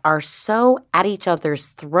that are so at each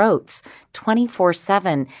other's throats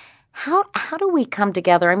 24/7, how do we come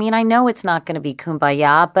together? I mean, I know it's not going to be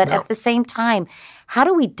kumbaya, but at the same time, how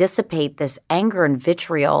do we dissipate this anger and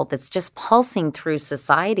vitriol that's just pulsing through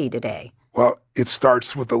society today? Well, it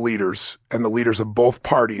starts with the leaders, and the leaders of both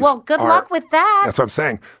parties. Well, good luck with that. That's what I'm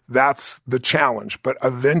saying. That's the challenge. But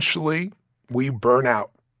eventually, we burn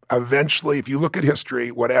out. Eventually, if you look at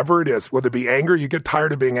history, whatever it is, whether it be anger, you get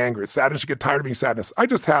tired of being angry. Sadness, you get tired of being sadness. I'm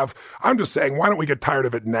just saying, why don't we get tired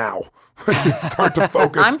of it now? Let's start to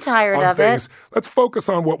focus I'm tired on of things. it. Let's focus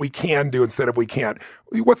on what we can do instead of we can't.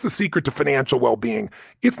 What's the secret to financial well-being?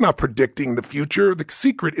 It's not predicting the future. The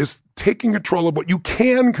secret is taking control of what you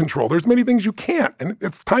can control. There's many things you can't, and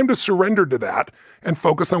it's time to surrender to that and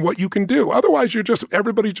focus on what you can do. Otherwise,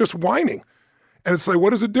 everybody's just whining. And it's like,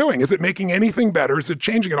 what is it doing? Is it making anything better? Is it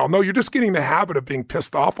changing it all? No, you're just getting the habit of being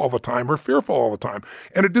pissed off all the time or fearful all the time.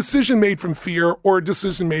 And a decision made from fear or a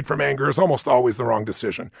decision made from anger is almost always the wrong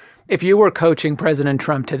decision. If you were coaching President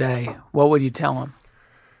Trump today, what would you tell him?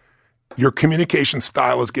 Your communication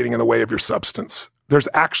style is getting in the way of your substance. There's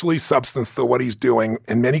actually substance to what he's doing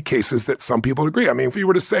in many cases that some people agree. I mean, if you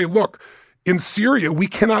were to say, look, in Syria, we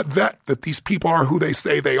cannot vet that these people are who they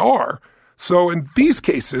say they are. So in these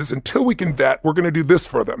cases, until we can vet, we're going to do this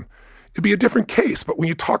for them. It'd be a different case. But when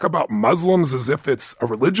you talk about Muslims as if it's a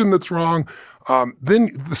religion that's wrong, then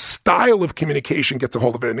the style of communication gets a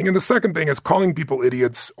hold of everything. And the second thing is calling people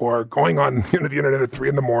idiots or going on the internet at 3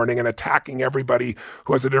 a.m. and attacking everybody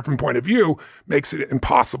who has a different point of view makes it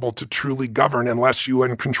impossible to truly govern unless you're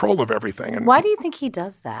in control of everything. And why do you think he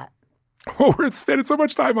does that? Oh, we're spending so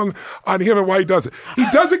much time on him and why he does it. He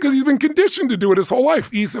does it because he's been conditioned to do it his whole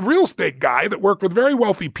life. He's a real estate guy that worked with very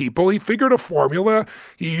wealthy people. He figured a formula.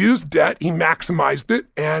 He used debt. He maximized it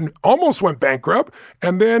and almost went bankrupt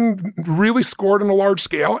and then really scored on a large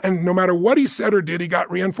scale. And no matter what he said or did, he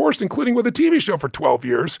got reinforced, including with a TV show for 12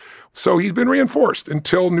 years. So he's been reinforced.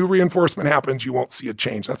 Until new reinforcement happens, you won't see a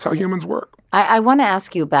change. That's how humans work. I want to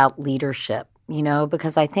ask you about leadership,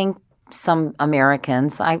 because I think some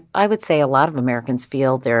Americans, I would say a lot of Americans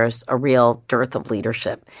feel there's a real dearth of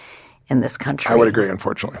leadership in this country. I would agree,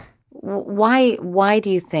 unfortunately. Why do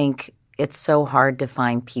you think it's so hard to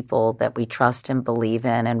find people that we trust and believe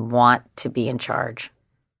in and want to be in charge?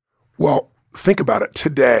 Well, think about it.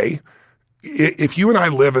 Today, if you and I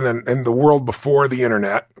live in the world before the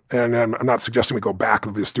internet, and I'm not suggesting we go back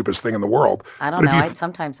to the stupidest thing in the world. I don't know.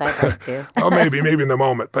 Sometimes I'd like to. Well, maybe in the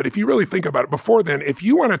moment. But if you really think about it, before then, if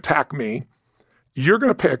you want to attack me, you're going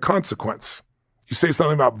to pay a consequence. You say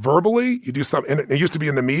something about verbally, you do something, and it used to be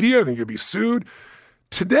in the media, then you'd be sued.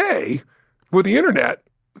 Today, with the internet,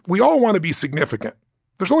 we all want to be significant.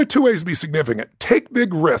 there's only two ways to be significant. Take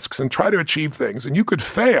big risks and try to achieve things, and you could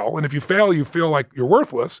fail, and if you fail, you feel like you're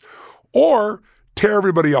worthless, or tear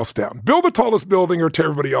everybody else down. Build the tallest building or tear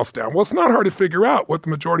everybody else down. Well, it's not hard to figure out what the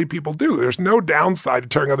majority of people do. There's no downside to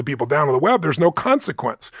tearing other people down on the web. There's no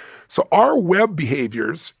consequence. So our web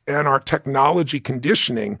behaviors and our technology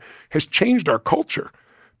conditioning has changed our culture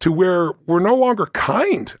to where we're no longer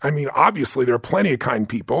kind. I mean, obviously, there are plenty of kind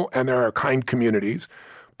people and there are kind communities.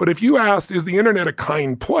 But if you asked, is the internet a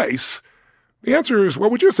kind place? The answer is,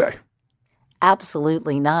 what would you say?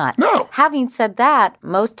 Absolutely not. No. Having said that,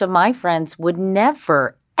 most of my friends would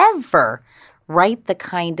never, ever write the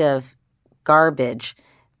kind of garbage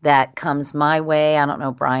that comes my way. I don't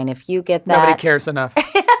know, Brian, if you get that. Nobody cares enough.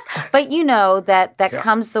 But you know that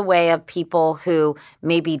comes the way of people who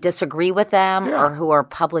maybe disagree with them or who are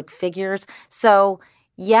public figures. So,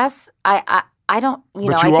 yes, I don't,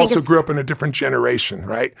 But you also grew up in a different generation,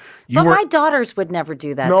 right? But my daughters would never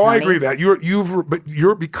do that, No, Tony. I agree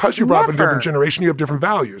that. Because you're brought up in a different generation, you have different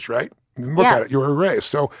values, right? Look at it. You're raised.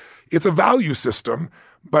 So it's a value system.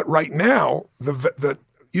 But right now,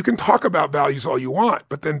 you can talk about values all you want,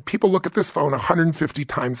 but then people look at this phone 150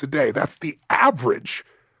 times a day. That's the average.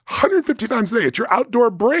 150 times a day. It's your outdoor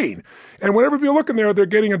brain. And whenever people look in there, they're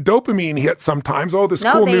getting a dopamine hit sometimes. Oh, this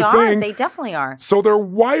cool new thing. They definitely are. So they're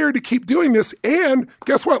wired to keep doing this. And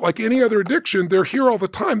guess what? Like any other addiction, they're here all the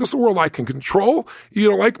time. This is a world I can control. You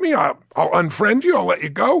don't like me? I'll unfriend you. I'll let you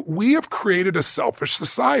go. We have created a selfish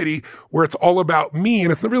society where it's all about me.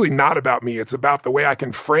 And it's really not about me. It's about the way I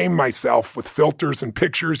can frame myself with filters and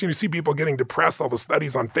pictures. You see people getting depressed, all the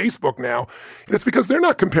studies on Facebook now. And it's because they're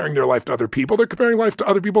not comparing their life to other people. They're comparing life to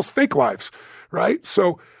other people's fake lives, right?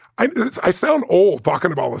 So I sound old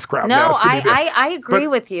talking about all this crap. No, I agree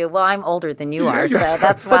with you. Well, I'm older than you are, so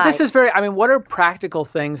that's why. But this is what are practical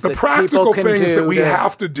things that people can do? The practical things that we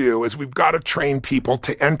have to do is we've got to train people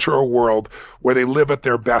to enter a world where they live at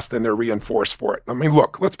their best and they're reinforced for it. I mean,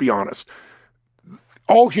 look, let's be honest.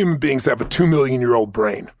 All human beings have a 2 million-year-old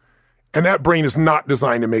brain, and that brain is not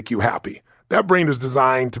designed to make you happy. That brain is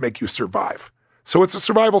designed to make you survive. So it's a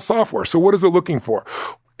survival software. So what is it looking for?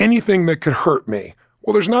 Anything that could hurt me.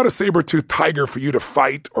 Well, there's not a saber-toothed tiger for you to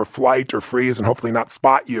fight or flight or freeze and hopefully not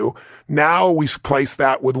spot you. Now we place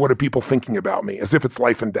that with what are people thinking about me, as if it's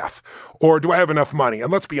life and death. Or do I have enough money?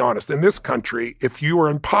 And let's be honest, in this country, if you are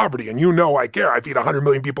in poverty, and you know I care, I feed 100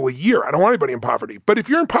 million people a year. I don't want anybody in poverty. But if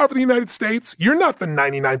you're in poverty in the United States, you're not the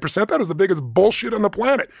 99%. That is the biggest bullshit on the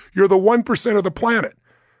planet. You're the 1% of the planet.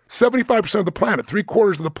 75% of the planet,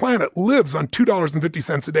 3/4 of the planet lives on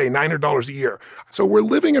 $2.50 a day, $900 a year. So we're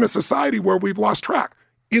living in a society where we've lost track.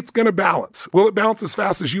 It's going to balance. Will it balance as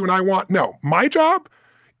fast as you and I want? No. My job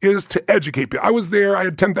is to educate people. I was there. I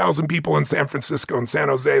had 10,000 people in San Francisco and San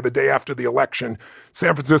Jose the day after the election,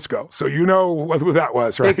 San Francisco. So you know what that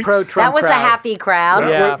was, right? Big pro-Trump That was crowd. a happy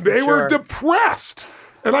crowd. They were depressed.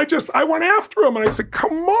 And I went after them and I said,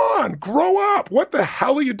 come on, grow up. What the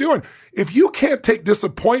hell are you doing? If you can't take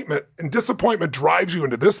disappointment and disappointment drives you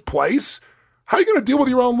into this place, how are you going to deal with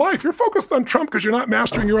your own life? You're focused on Trump because you're not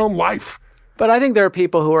mastering your own life. But I think there are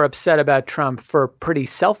people who are upset about Trump for pretty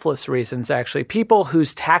selfless reasons, actually. People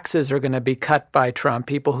whose taxes are going to be cut by Trump,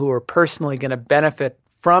 people who are personally going to benefit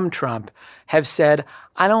from Trump, have said,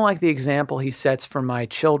 I don't like the example he sets for my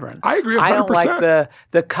children. I agree 100%. I don't like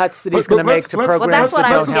the cuts that he's going to make to programs that's what that I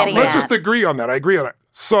don't was help. getting Let's at. just agree on that. I agree on it.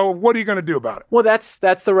 So what are you going to do about it? Well, that's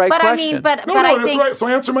the right question. But No, I that's think right. So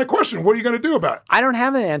answer my question. What are you going to do about it? I don't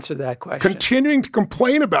have an answer to that question. Continuing to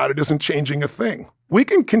complain about it isn't changing a thing. We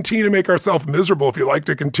can continue to make ourselves miserable if you like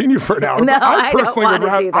to continue for an hour. No, but I don't want to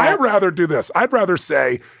do that. I'd rather do this. I'd rather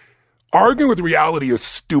say arguing with reality is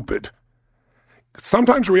stupid.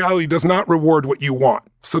 Sometimes reality does not reward what you want.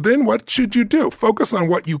 So then what should you do? Focus on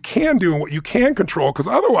what you can do and what you can control, because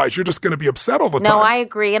otherwise you're just going to be upset all the time. No, I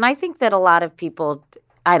agree. And I think that a lot of people,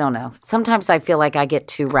 I don't know. Sometimes I feel like I get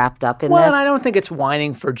too wrapped up in Well, this. and I don't think it's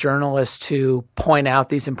whining for journalists to point out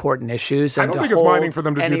these important issues and I don't to think it's hold whining for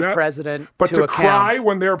them to any do that. president But to account. cry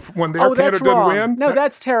when their that's candidate doesn't wrong. win? No,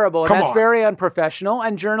 that's terrible. And Come that's on. very unprofessional.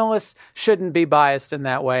 And journalists shouldn't be biased in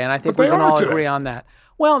that way. And I think But we they can are all today. agree on that.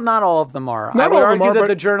 Well, not all of them are. Not I would all of them argue are, that but-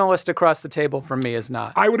 the journalist across the table from me is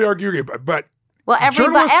not. I would argue, but well,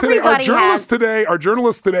 journalists everybody has. are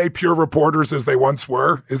journalists today pure reporters as they once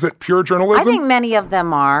were? Is it pure journalism? I think many of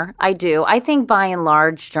them are. I do. I think by and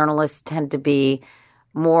large, journalists tend to be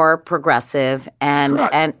more progressive and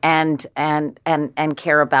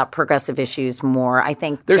care about progressive issues more. I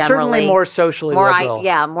think They're generally certainly more socially liberal.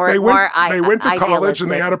 They went to college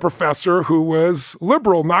and they idealistic. had a professor who was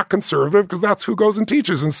liberal, not conservative, because that's who goes and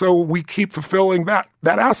teaches. And so we keep fulfilling that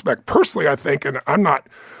aspect. Personally, I think, and I'm not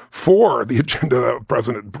for the agenda of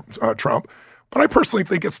President Trump. But I personally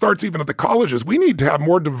think it starts even at the colleges. We need to have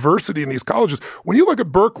more diversity in these colleges. When you look at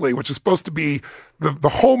Berkeley, which is supposed to be the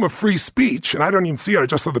home of free speech, and I don't even see it, I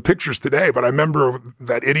just saw the pictures today, but I remember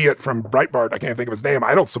that idiot from Breitbart, I can't think of his name,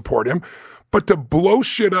 I don't support him. But to blow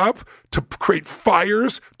shit up, to create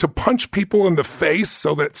fires, to punch people in the face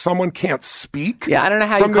so that someone can't speak. Yeah, I don't know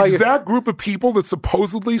how from you call the exact group of people that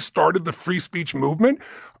supposedly started the free speech movement.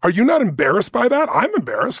 Are you not embarrassed by that? I'm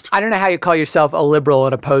embarrassed. I don't know how you call yourself a liberal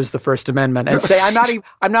and oppose the First Amendment and say,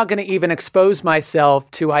 I'm not going to even expose myself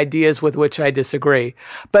to ideas with which I disagree.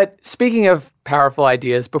 But speaking of powerful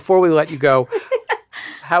ideas, before we let you go,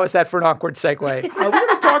 how is that for an awkward segue? Are we going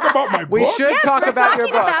to talk about my book? We should talk about your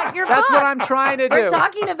book. That's book. what I'm trying to do. We're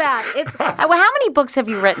talking about it. Well, how many books have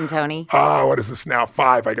you written, Tony? What is this now?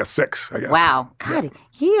 5, I guess 6, I guess. Wow. God,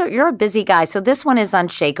 you're a busy guy. So this one is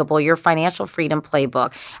Unshakable, your financial freedom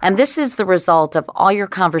playbook. And this is the result of all your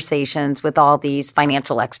conversations with all these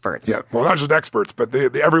financial experts. Yeah, well, not just experts, but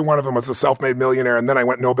every one of them was a self-made millionaire, and then I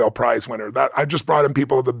went Nobel Prize winner. I just brought in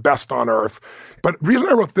people the best on earth. But the reason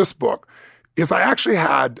I wrote this book is I actually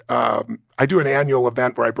had, I do an annual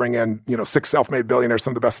event where I bring in, 6 self-made billionaires,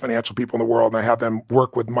 some of the best financial people in the world, and I have them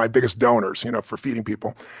work with my biggest donors, for feeding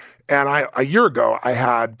people. And a year ago, I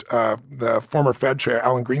had the former Fed chair,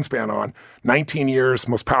 Alan Greenspan, on, 19 years,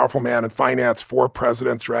 most powerful man in finance, 4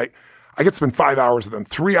 presidents, right? I get to spend 5 hours with him,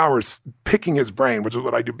 3 hours picking his brain, which is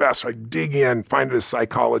what I do best. I dig in, find his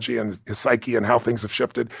psychology and his psyche and how things have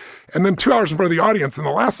shifted. And then 2 hours in front of the audience. And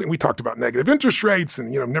the last thing we talked about negative interest rates.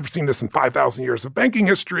 And, I've never seen this in 5,000 years of banking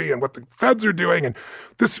history and what the feds are doing. And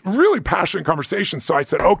this really passionate conversation. So I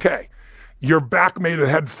said, okay, you're back made the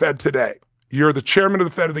head Fed today. You're the chairman of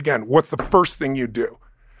the Fed again. What's the first thing you do?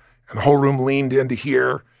 And the whole room leaned in to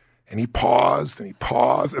hear. And he paused and he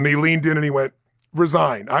paused. And he leaned in and he went,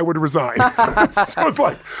 resign. I would resign. So it's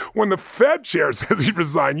like when the Fed chair says he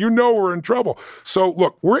resign, we're in trouble. So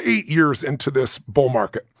look, we're 8 years into this bull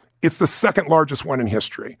market. It's the second largest one in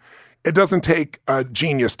history. It doesn't take a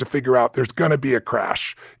genius to figure out there's going to be a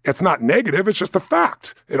crash. It's not negative. It's just a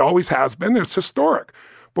fact. It always has been. It's historic.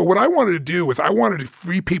 But what I wanted to do was I wanted to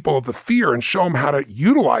free people of the fear and show them how to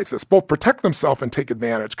utilize this, both protect themselves and take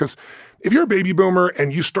advantage. Because if you're a baby boomer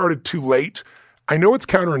and you started too late, I know it's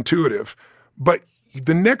counterintuitive, but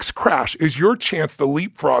the next crash is your chance to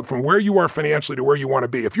leapfrog from where you are financially to where you want to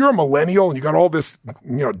be. If you're a millennial and you got all this,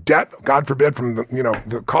 debt, God forbid, from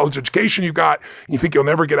the college education you got, and you think you'll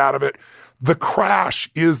never get out of it, the crash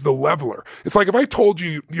is the leveler. It's like if I told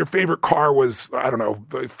you your favorite car was,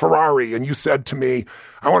 the Ferrari, and you said to me,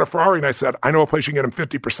 I want a Ferrari, and I said, I know a place you can get them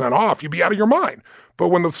 50% off, you'd be out of your mind. But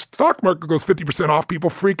when the stock market goes 50% off, people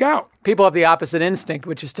freak out. People have the opposite instinct,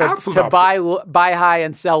 which is to buy high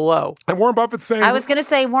and sell low. And Warren Buffett's saying... I was going to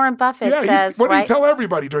say Warren Buffett says, what do you tell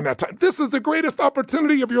everybody during that time? This is the greatest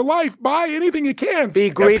opportunity of your life. Buy anything you can. Be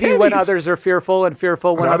greedy when others are fearful and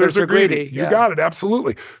fearful when others are greedy. You got it,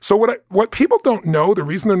 absolutely. So what people don't know, the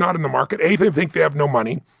reason they're not in the market, they think they have no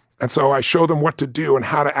money. And so I show them what to do and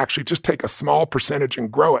how to actually just take a small percentage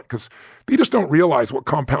and grow it because they just don't realize what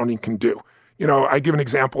compounding can do. I give an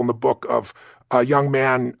example in the book of a young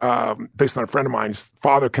man, based on a friend of mine. His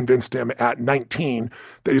father convinced him at 19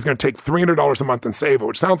 that he's going to take $300 a month and save it,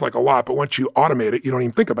 which sounds like a lot, but once you automate it, you don't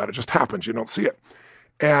even think about it. It just happens. You don't see it.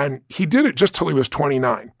 And he did it just till he was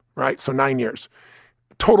 29, right? So 9 years.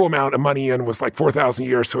 Total amount of money in was like $4,000 a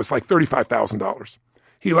year, so it's like $35,000.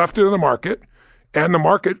 He left it in the market, and the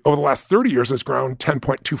market over the last 30 years has grown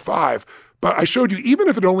 10.25. But I showed you, even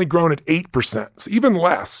if it only grown at 8%, so even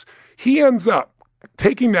less, he ends up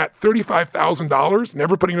taking that $35,000,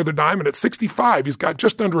 never putting another dime, and at 65, he's got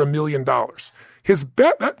just under $1 million. His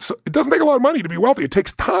bet, it doesn't take a lot of money to be wealthy. It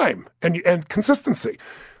takes time and consistency.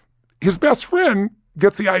 His best friend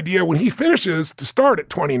gets the idea when he finishes to start at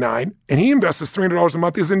 29, and he invests his $300 a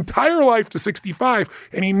month his entire life to 65,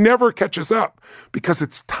 and he never catches up because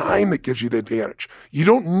it's time that gives you the advantage. You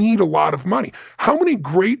don't need a lot of money. How many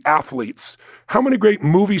great athletes, how many great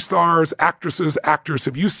movie stars, actresses, actors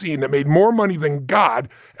have you seen that made more money than God,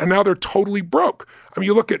 and now they're totally broke? I mean,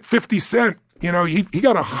 you look at 50 Cent, he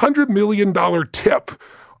got a $100 million tip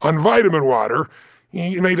on vitamin water.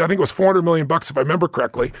 He made, I think it was $400 million if I remember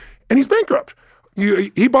correctly, and he's bankrupt.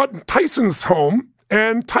 He bought Tyson's home,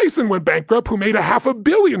 and Tyson went bankrupt, who made $500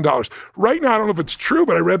 million. Right now, I don't know if it's true,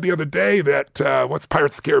 but I read the other day that,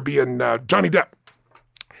 Pirates of the Caribbean, Johnny Depp,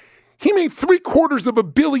 he made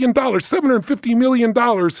 $750 million, $750 million,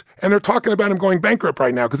 and they're talking about him going bankrupt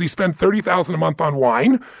right now because he spent $30,000 a month on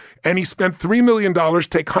wine, And he spent $3 million to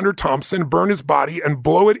take Hunter Thompson, burn his body, and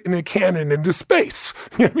blow it in a cannon into space.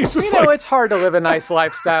 It's hard to live a nice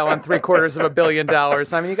lifestyle on $750 million.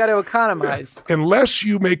 I mean, you got to economize. Unless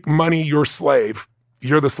you make money your slave,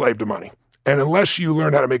 you're the slave to money. And unless you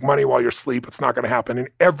learn how to make money while you're asleep, it's not going to happen. And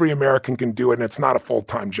every American can do it, and it's not a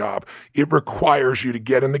full-time job. It requires you to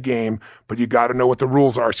get in the game, but you got to know what the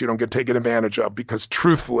rules are so you don't get taken advantage of. Because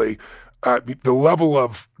truthfully, the level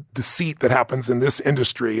of deceit that happens in this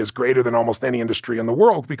industry is greater than almost any industry in the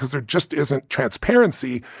world because there just isn't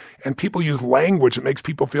transparency, and people use language that makes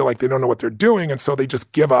people feel like they don't know what they're doing, and so they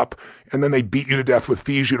just give up, and then they beat you to death with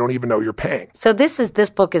fees you don't even know you're paying. So this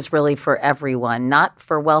book is really for everyone, not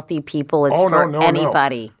for wealthy people. It's for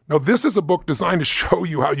anybody. No, this is a book designed to show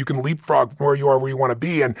you how you can leapfrog from where you are, where you want to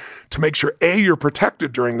be, and to make sure, A, you're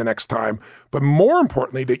protected during the next time, but more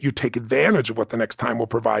importantly, that you take advantage of what the next time will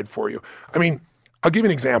provide for you. I mean, I'll give you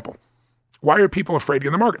an example. Why are people afraid to get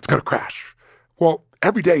in the market? It's going to crash. Well,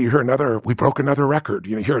 every day you hear we broke another record.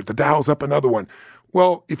 You hear the Dow's up another one.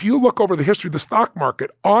 Well, if you look over the history of the stock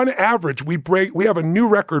market, on average, we have a new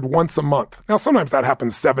record once a month. Now, sometimes that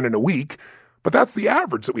happens 7 in a week, but that's the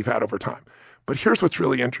average that we've had over time. But here's what's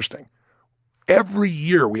really interesting. Every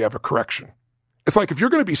year we have a correction. It's like if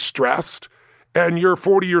you're going to be stressed and you're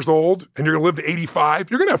 40 years old and you're going to live to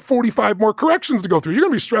 85, you're going to have 45 more corrections to go through. You're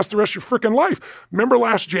going to be stressed the rest of your freaking life. Remember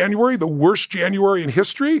last January, the worst January in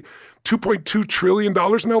history? $2.2 trillion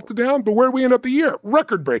melted down. But where did we end up the year?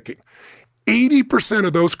 Record-breaking. 80%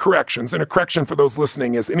 of those corrections, and a correction for those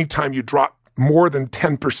listening is anytime you drop more than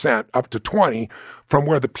 10% up to 20 from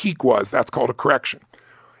where the peak was, that's called a correction.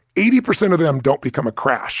 80% of them don't become a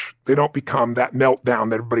crash. They don't become that meltdown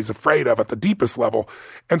that everybody's afraid of at the deepest level.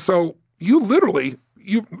 And so you literally,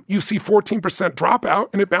 you see 14% dropout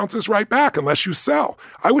and it bounces right back unless you sell.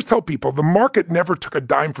 I always tell people the market never took a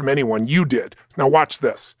dime from anyone. You did. Now watch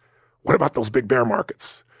this. What about those big bear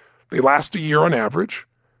markets? They last a year on average.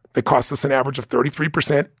 They cost us an average of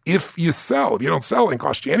 33% if you sell. If you don't sell, it doesn't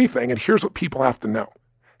cost you anything. And here's what people have to know.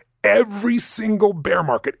 Every single bear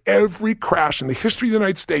market, every crash in the history of the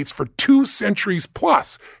United States for 2 centuries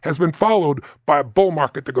plus has been followed by a bull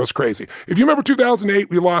market that goes crazy. If you remember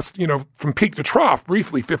 2008, we lost, from peak to trough,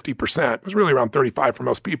 briefly 50%. It was really around 35% for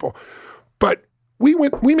most people. But we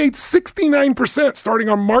made 69% starting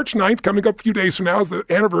on March 9th, coming up a few days from now is the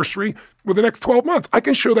anniversary, with the next 12 months. I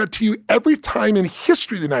can show that to you every time in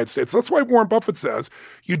history of the United States. That's why Warren Buffett says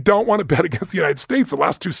you don't want to bet against the United States. The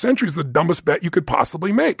last 2 centuries, the dumbest bet you could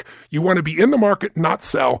possibly make. You want to be in the market, not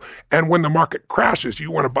sell. And when the market crashes,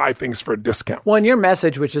 you want to buy things for a discount. Well, and your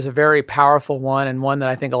message, which is a very powerful one and one that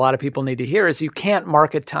I think a lot of people need to hear, is you can't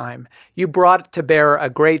market time. You brought to bear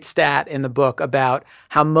a great stat in the book about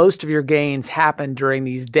how most of your gains happen during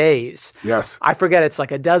these days. Yes. I forget, it's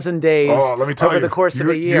like a dozen days over the course of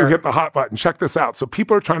a year. You hit the hot button. Check this out. So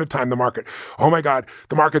people are trying to time the market. Oh my God,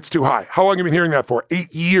 the market's too high. How long have you been hearing that for?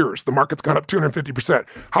 8 years. The market's gone up 250%.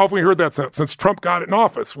 How have we heard that since Trump got in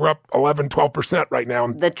office? We're up 11, 12% right now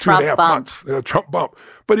in the 2.5 months. The Trump bump.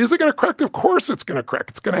 But is it going to correct? Of course it's going to correct.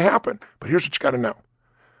 It's going to happen. But here's what you got to know.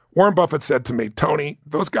 Warren Buffett said to me, Tony,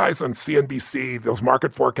 those guys on CNBC, those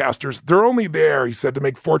market forecasters, they're only there, he said, to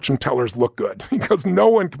make fortune tellers look good because no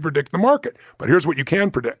one can predict the market. But here's what you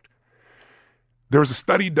can predict. There was a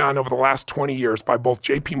study done over the last 20 years by both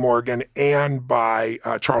J.P. Morgan and by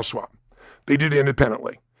Charles Schwab. They did it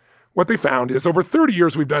independently. What they found is over 30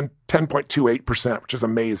 years, we've done 10.28%, which is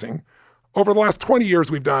amazing. Over the last 20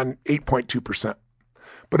 years, we've done 8.2%.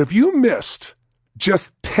 But if you missed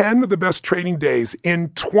just 10 of the best trading days in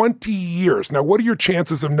 20 years. Now, what are your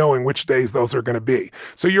chances of knowing which days those are going to be?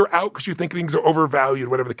 So you're out because you think things are overvalued,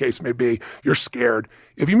 whatever the case may be. You're scared.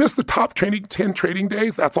 If you miss the top 10 trading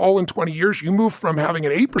days, that's all in 20 years. You move from having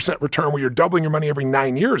an 8% return where you're doubling your money every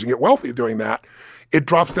 9 years and get wealthy doing that. It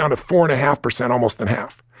drops down to 4.5%, almost in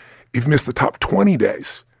half. If you miss the top 20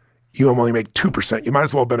 days, you only make 2%. You might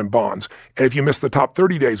as well have been in bonds. And if you miss the top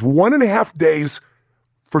 30 days, 1.5 days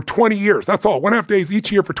for 20 years. That's all. 1.5 days each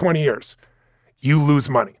year for 20 years. You lose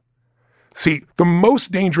money. See, the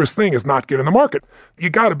most dangerous thing is not getting in the market. You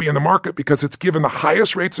got to be in the market because it's given the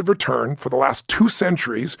highest rates of return for the last 2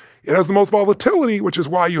 centuries. It has the most volatility, which is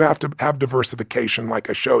why you have to have diversification like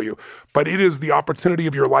I show you. But it is the opportunity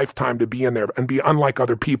of your lifetime to be in there and be unlike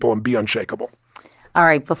other people and be unshakable. All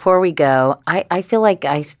right, before we go, I feel like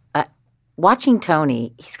watching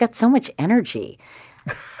Tony, he's got so much energy.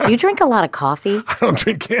 Do you drink a lot of coffee? I don't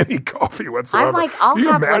drink any coffee whatsoever. I'm like, I'll Can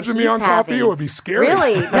you have imagine what me on he's coffee? having. It would be scary.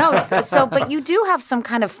 Really? No. But you do have some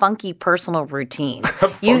kind of funky personal routines.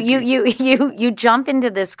 You jump into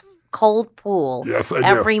this cold pool Yes, I do.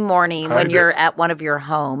 every morning when do. you're at one of your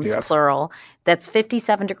homes, Yes. plural, that's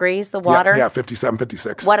 57 degrees, the water? Yeah, 57,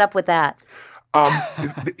 56. What up with that?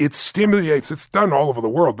 It stimulates, it's done all over the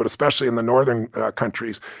world, but especially in the northern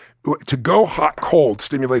countries. To go hot, cold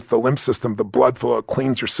stimulates the lymph system, the blood flow, it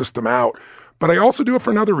cleans your system out. But I also do it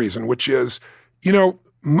for another reason, which is,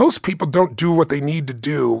 most people don't do what they need to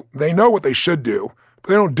do. They know what they should do, but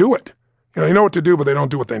they don't do it. They know what to do, but they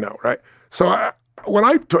don't do what they know, right? So what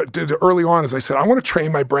I did early on is I said, I want to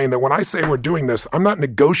train my brain that when I say we're doing this, I'm not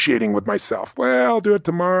negotiating with myself. Well, I'll do it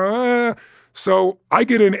tomorrow. So I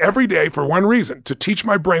get in every day for one reason, to teach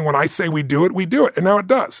my brain when I say we do it, we do it. And now it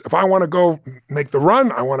does. If I want to go make the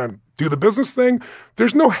run, I want to do the business thing,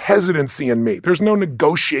 there's no hesitancy in me. There's no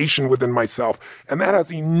negotiation within myself. And that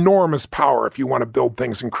has enormous power if you want to build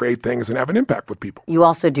things and create things and have an impact with people. You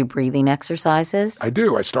also do breathing exercises? I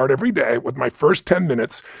do. I start every day with my first 10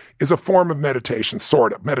 minutes is a form of meditation,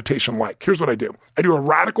 sort of, meditation-like. Here's what I do. I do a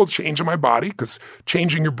radical change in my body because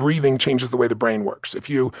changing your breathing changes the way the brain works. If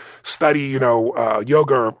you study,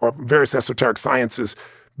 yoga or various esoteric sciences,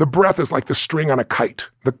 the breath is like the string on a kite.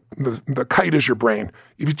 The kite is your brain.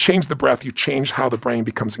 If you change the breath, you change how the brain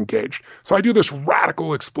becomes engaged. So I do this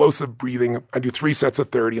radical explosive breathing. I do 3 sets of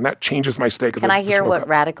 30, and that changes my state. Can I hear what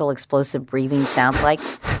radical explosive breathing sounds like?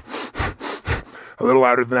 A little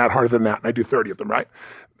louder than that, harder than that, and I do 30 of them, right?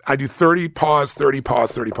 I do 30, pause, 30,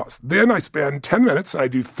 pause, 30, pause. Then I spend 10 minutes, and I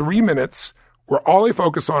do 3 minutes where all I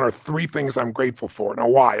focus on are 3 things I'm grateful for. Now,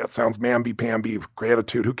 why? That sounds mamby-pamby,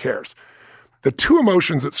 gratitude, who cares? The 2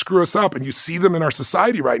 emotions that screw us up, and you see them in our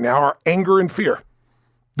society right now, are anger and fear.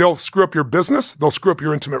 They'll screw up your business. They'll screw up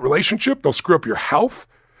your intimate relationship. They'll screw up your health.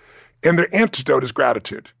 And their antidote is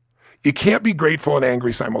gratitude. You can't be grateful and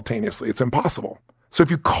angry simultaneously. It's impossible. So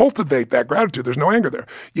if you cultivate that gratitude, there's no anger there.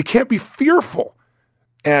 You can't be fearful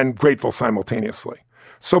and grateful simultaneously.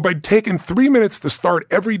 So by taking 3 minutes to start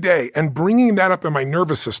every day and bringing that up in my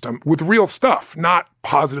nervous system with real stuff, not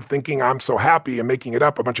positive thinking, I'm so happy and making it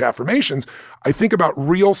up, a bunch of affirmations, I think about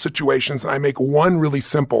real situations and I make one really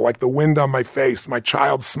simple, like the wind on my face, my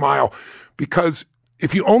child's smile, because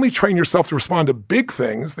if you only train yourself to respond to big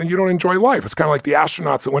things, then you don't enjoy life. It's kind of like the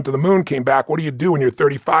astronauts that went to the moon, came back. What do you do when you're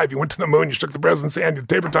 35? You went to the moon, you shook the president's hand, you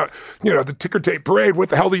the ticker tape parade. What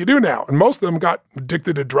the hell do you do now? And most of them got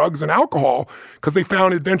addicted to drugs and alcohol because they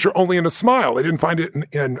found adventure only in a smile. They didn't find it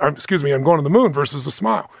in going to the moon versus a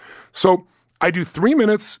smile. So I do 3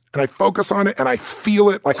 minutes and I focus on it and I feel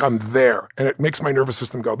it like I'm there and it makes my nervous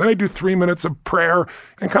system go. Then I do 3 minutes of prayer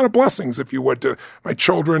and kind of blessings, if you would, to my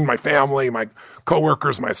children, my family, my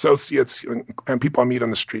coworkers, my associates, and people I meet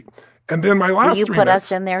on the street. And then my last 3 minutes. Will you put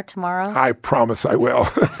us in there tomorrow? I promise I will.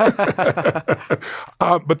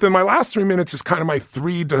 But then my last 3 minutes is kind of my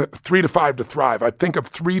 3 to 5 to thrive. I think of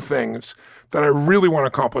 3 things that I really want to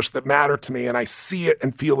accomplish that matter to me, and I see it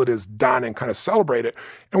and feel it is done and kind of celebrate it.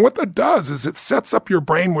 And what that does is it sets up your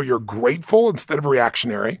brain where you're grateful instead of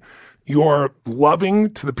reactionary. You're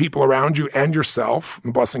loving to the people around you and yourself,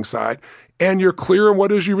 the blessing side, and you're clear on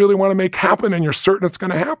what it is you really want to make happen, and you're certain it's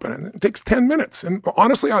going to happen. And it takes 10 minutes. And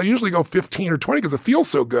honestly, I'll usually go 15 or 20 because it feels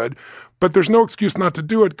so good, but there's no excuse not to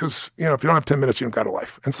do it because, if you don't have 10 minutes, you don't got a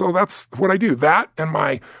life. And so that's what I do. That and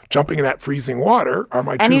my jumping in that freezing water are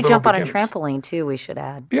my 2 little beginnings. And you jump on a trampoline too, we should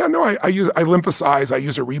add. Yeah, no, I lymphocyze. I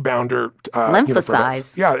use a rebounder.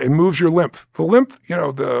 Lymphocyze? Yeah, it moves your lymph. The lymph,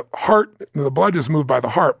 the heart, the blood is moved by the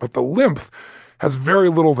heart, but the lymph has very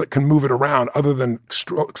little that can move it around other than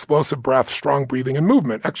explosive breath, strong breathing, and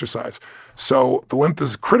movement, exercise. So the lymph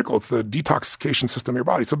is critical. It's the detoxification system of your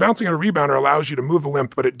body. So bouncing on a rebounder allows you to move the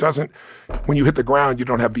lymph, but it doesn't, when you hit the ground, you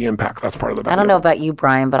don't have the impact. That's part of the I don't know about you,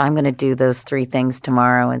 Brian, but I'm going to do those 3 things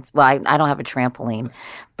tomorrow. I don't have a trampoline,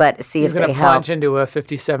 but see if they help. You're going to plunge into a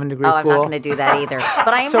 57-degree pool? Oh, I'm not going to do that either.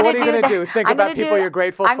 But I am so what are you going to do? Think about people you're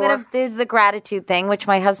grateful for? I'm going to do the gratitude thing, which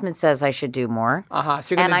my husband says I should do more.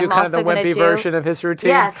 So you're going to do kind of the wimpy version of his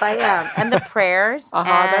routine? Yes, I am. And the prayers.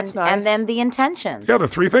 That's nice. And then the intentions. Yeah, the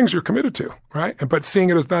 3 things you're committed to, right? But seeing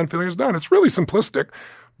it as done, feeling it as done. It's really simplistic,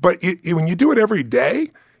 but when you do it every day,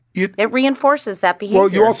 it reinforces that behavior.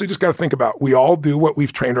 Well, you also just got to think about, we all do what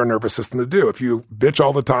we've trained our nervous system to do. If you bitch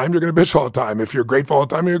all the time, you're going to bitch all the time. If you're grateful all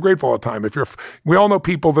the time, you're grateful all the time. We all know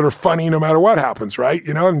people that are funny no matter what happens, right?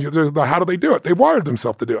 And how do they do it? They've wired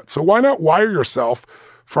themselves to do it. So why not wire yourself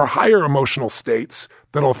for higher emotional states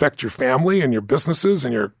that'll affect your family and your businesses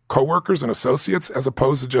and your coworkers and associates, as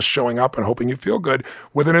opposed to just showing up and hoping you feel good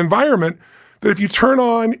with an environment that if you turn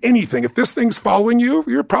on anything, if this thing's following you,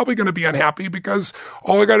 you're probably going to be unhappy because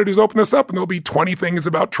all I got to do is open this up and there'll be 20 things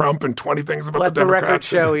about Trump and 20 things about the Democrats. Let the record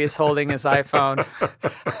show he is holding his iPhone.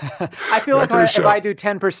 I feel like if I do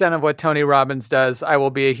 10% of what Tony Robbins does, I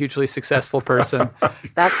will be a hugely successful person.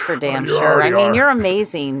 That's for damn sure. I mean, you're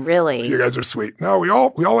amazing, really. You guys are sweet. No, we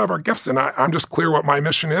all have our gifts, and I'm just clear what my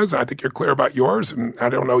mission is. I think you're clear about yours, and I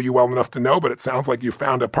don't know you well enough to know, but it sounds like you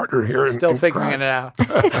found a partner here. Still figuring it out.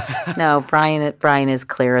 No, Brian is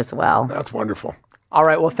clear as well. That's wonderful. All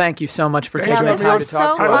right. Well, thank you so much for taking the time to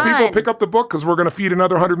talk to us. I hope people pick up the book because we're going to feed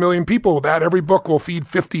another 100 million people with that. Every book will feed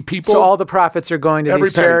 50 people. So all the profits are going to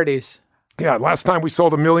these charities. Yeah, last time we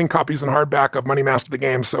sold 1 million copies in hardback of Money Master the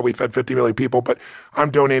Game, so we fed 50 million people, but I'm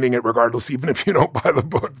donating it regardless, even if you don't buy the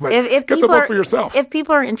book. But get the book for yourself. If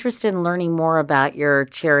people are interested in learning more about your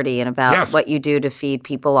charity and about what you do to feed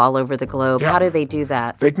people all over the globe, how do they do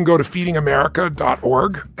that? They can go to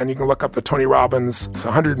feedingamerica.org, and you can look up the Tony Robbins. It's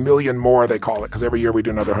 100 million more, they call it, because every year we do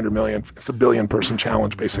another 100 million. It's a billion-person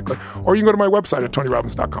challenge, basically. Or you can go to my website at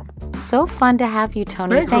TonyRobbins.com. So fun to have you,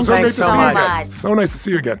 Tony. Thanks. Thank you so much. So nice to see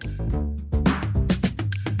you again.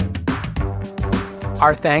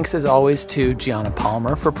 Our thanks, as always, to Gianna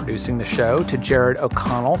Palmer for producing the show, to Jared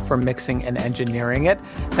O'Connell for mixing and engineering it.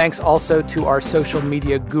 Thanks also to our social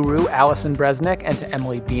media guru, Allison Bresnick, and to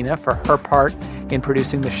Emily Bina for her part in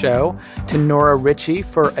producing the show, to Nora Ritchie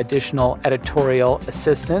for additional editorial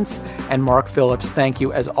assistance, and Mark Phillips, thank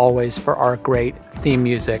you, as always, for our great theme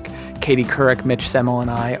music. Katie Couric, Mitch Semmel, and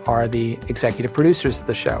I are the executive producers of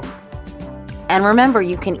the show. And remember,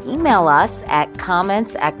 you can email us at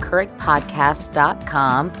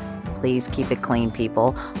comments@couricpodcast.com. Please keep it clean,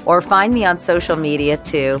 people. Or find me on social media,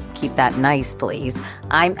 too. Keep that nice, please.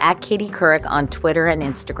 I'm at Katie Couric on Twitter and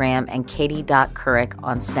Instagram, and Katie.Couric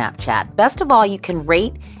on Snapchat. Best of all, you can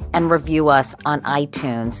rate and review us on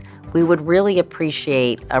iTunes. We would really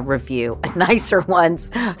appreciate a review, nicer ones,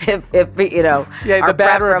 if you know. Yeah, the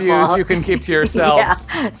bad reviews you can keep to yourselves.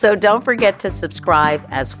 Yeah. So don't forget to subscribe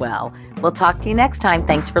as well. We'll talk to you next time.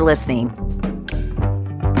 Thanks for listening.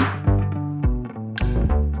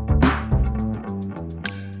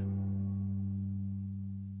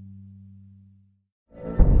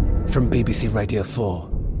 From BBC Radio 4,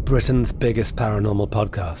 Britain's biggest paranormal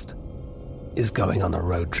podcast is going on a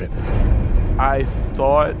road trip. I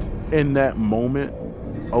thought in that moment,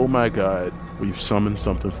 oh my God, we've summoned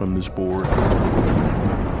something from this board.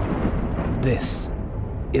 This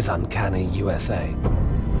is Uncanny USA.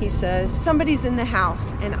 He says, somebody's in the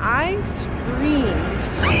house, and I screamed.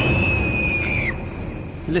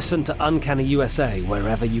 Listen to Uncanny USA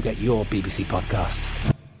wherever you get your BBC podcasts,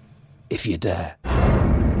 if you dare.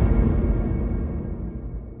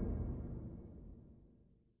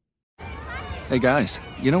 Hey guys,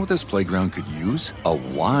 you know what this playground could use? A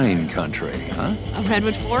wine country, huh? A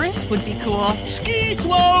redwood forest would be cool. Ski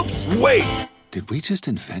slopes! Wait! Did we just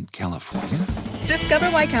invent California? Discover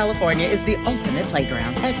why California is the ultimate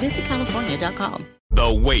playground at visitcalifornia.com.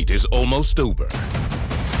 The wait is almost over.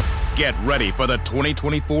 Get ready for the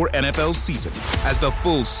 2024 NFL season as the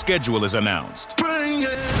full schedule is announced. Bring it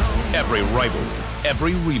on. Every rivalry,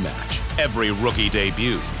 every rematch, every rookie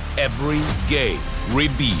debut, every game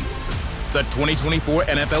revealed. The 2024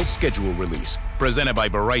 NFL schedule release, presented by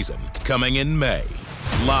Verizon, coming in May.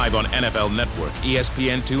 Live on NFL Network,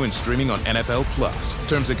 ESPN2, and streaming on NFL Plus.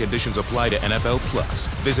 Terms and conditions apply to NFL Plus.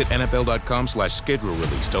 Visit NFL.com/schedule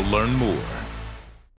release to learn more.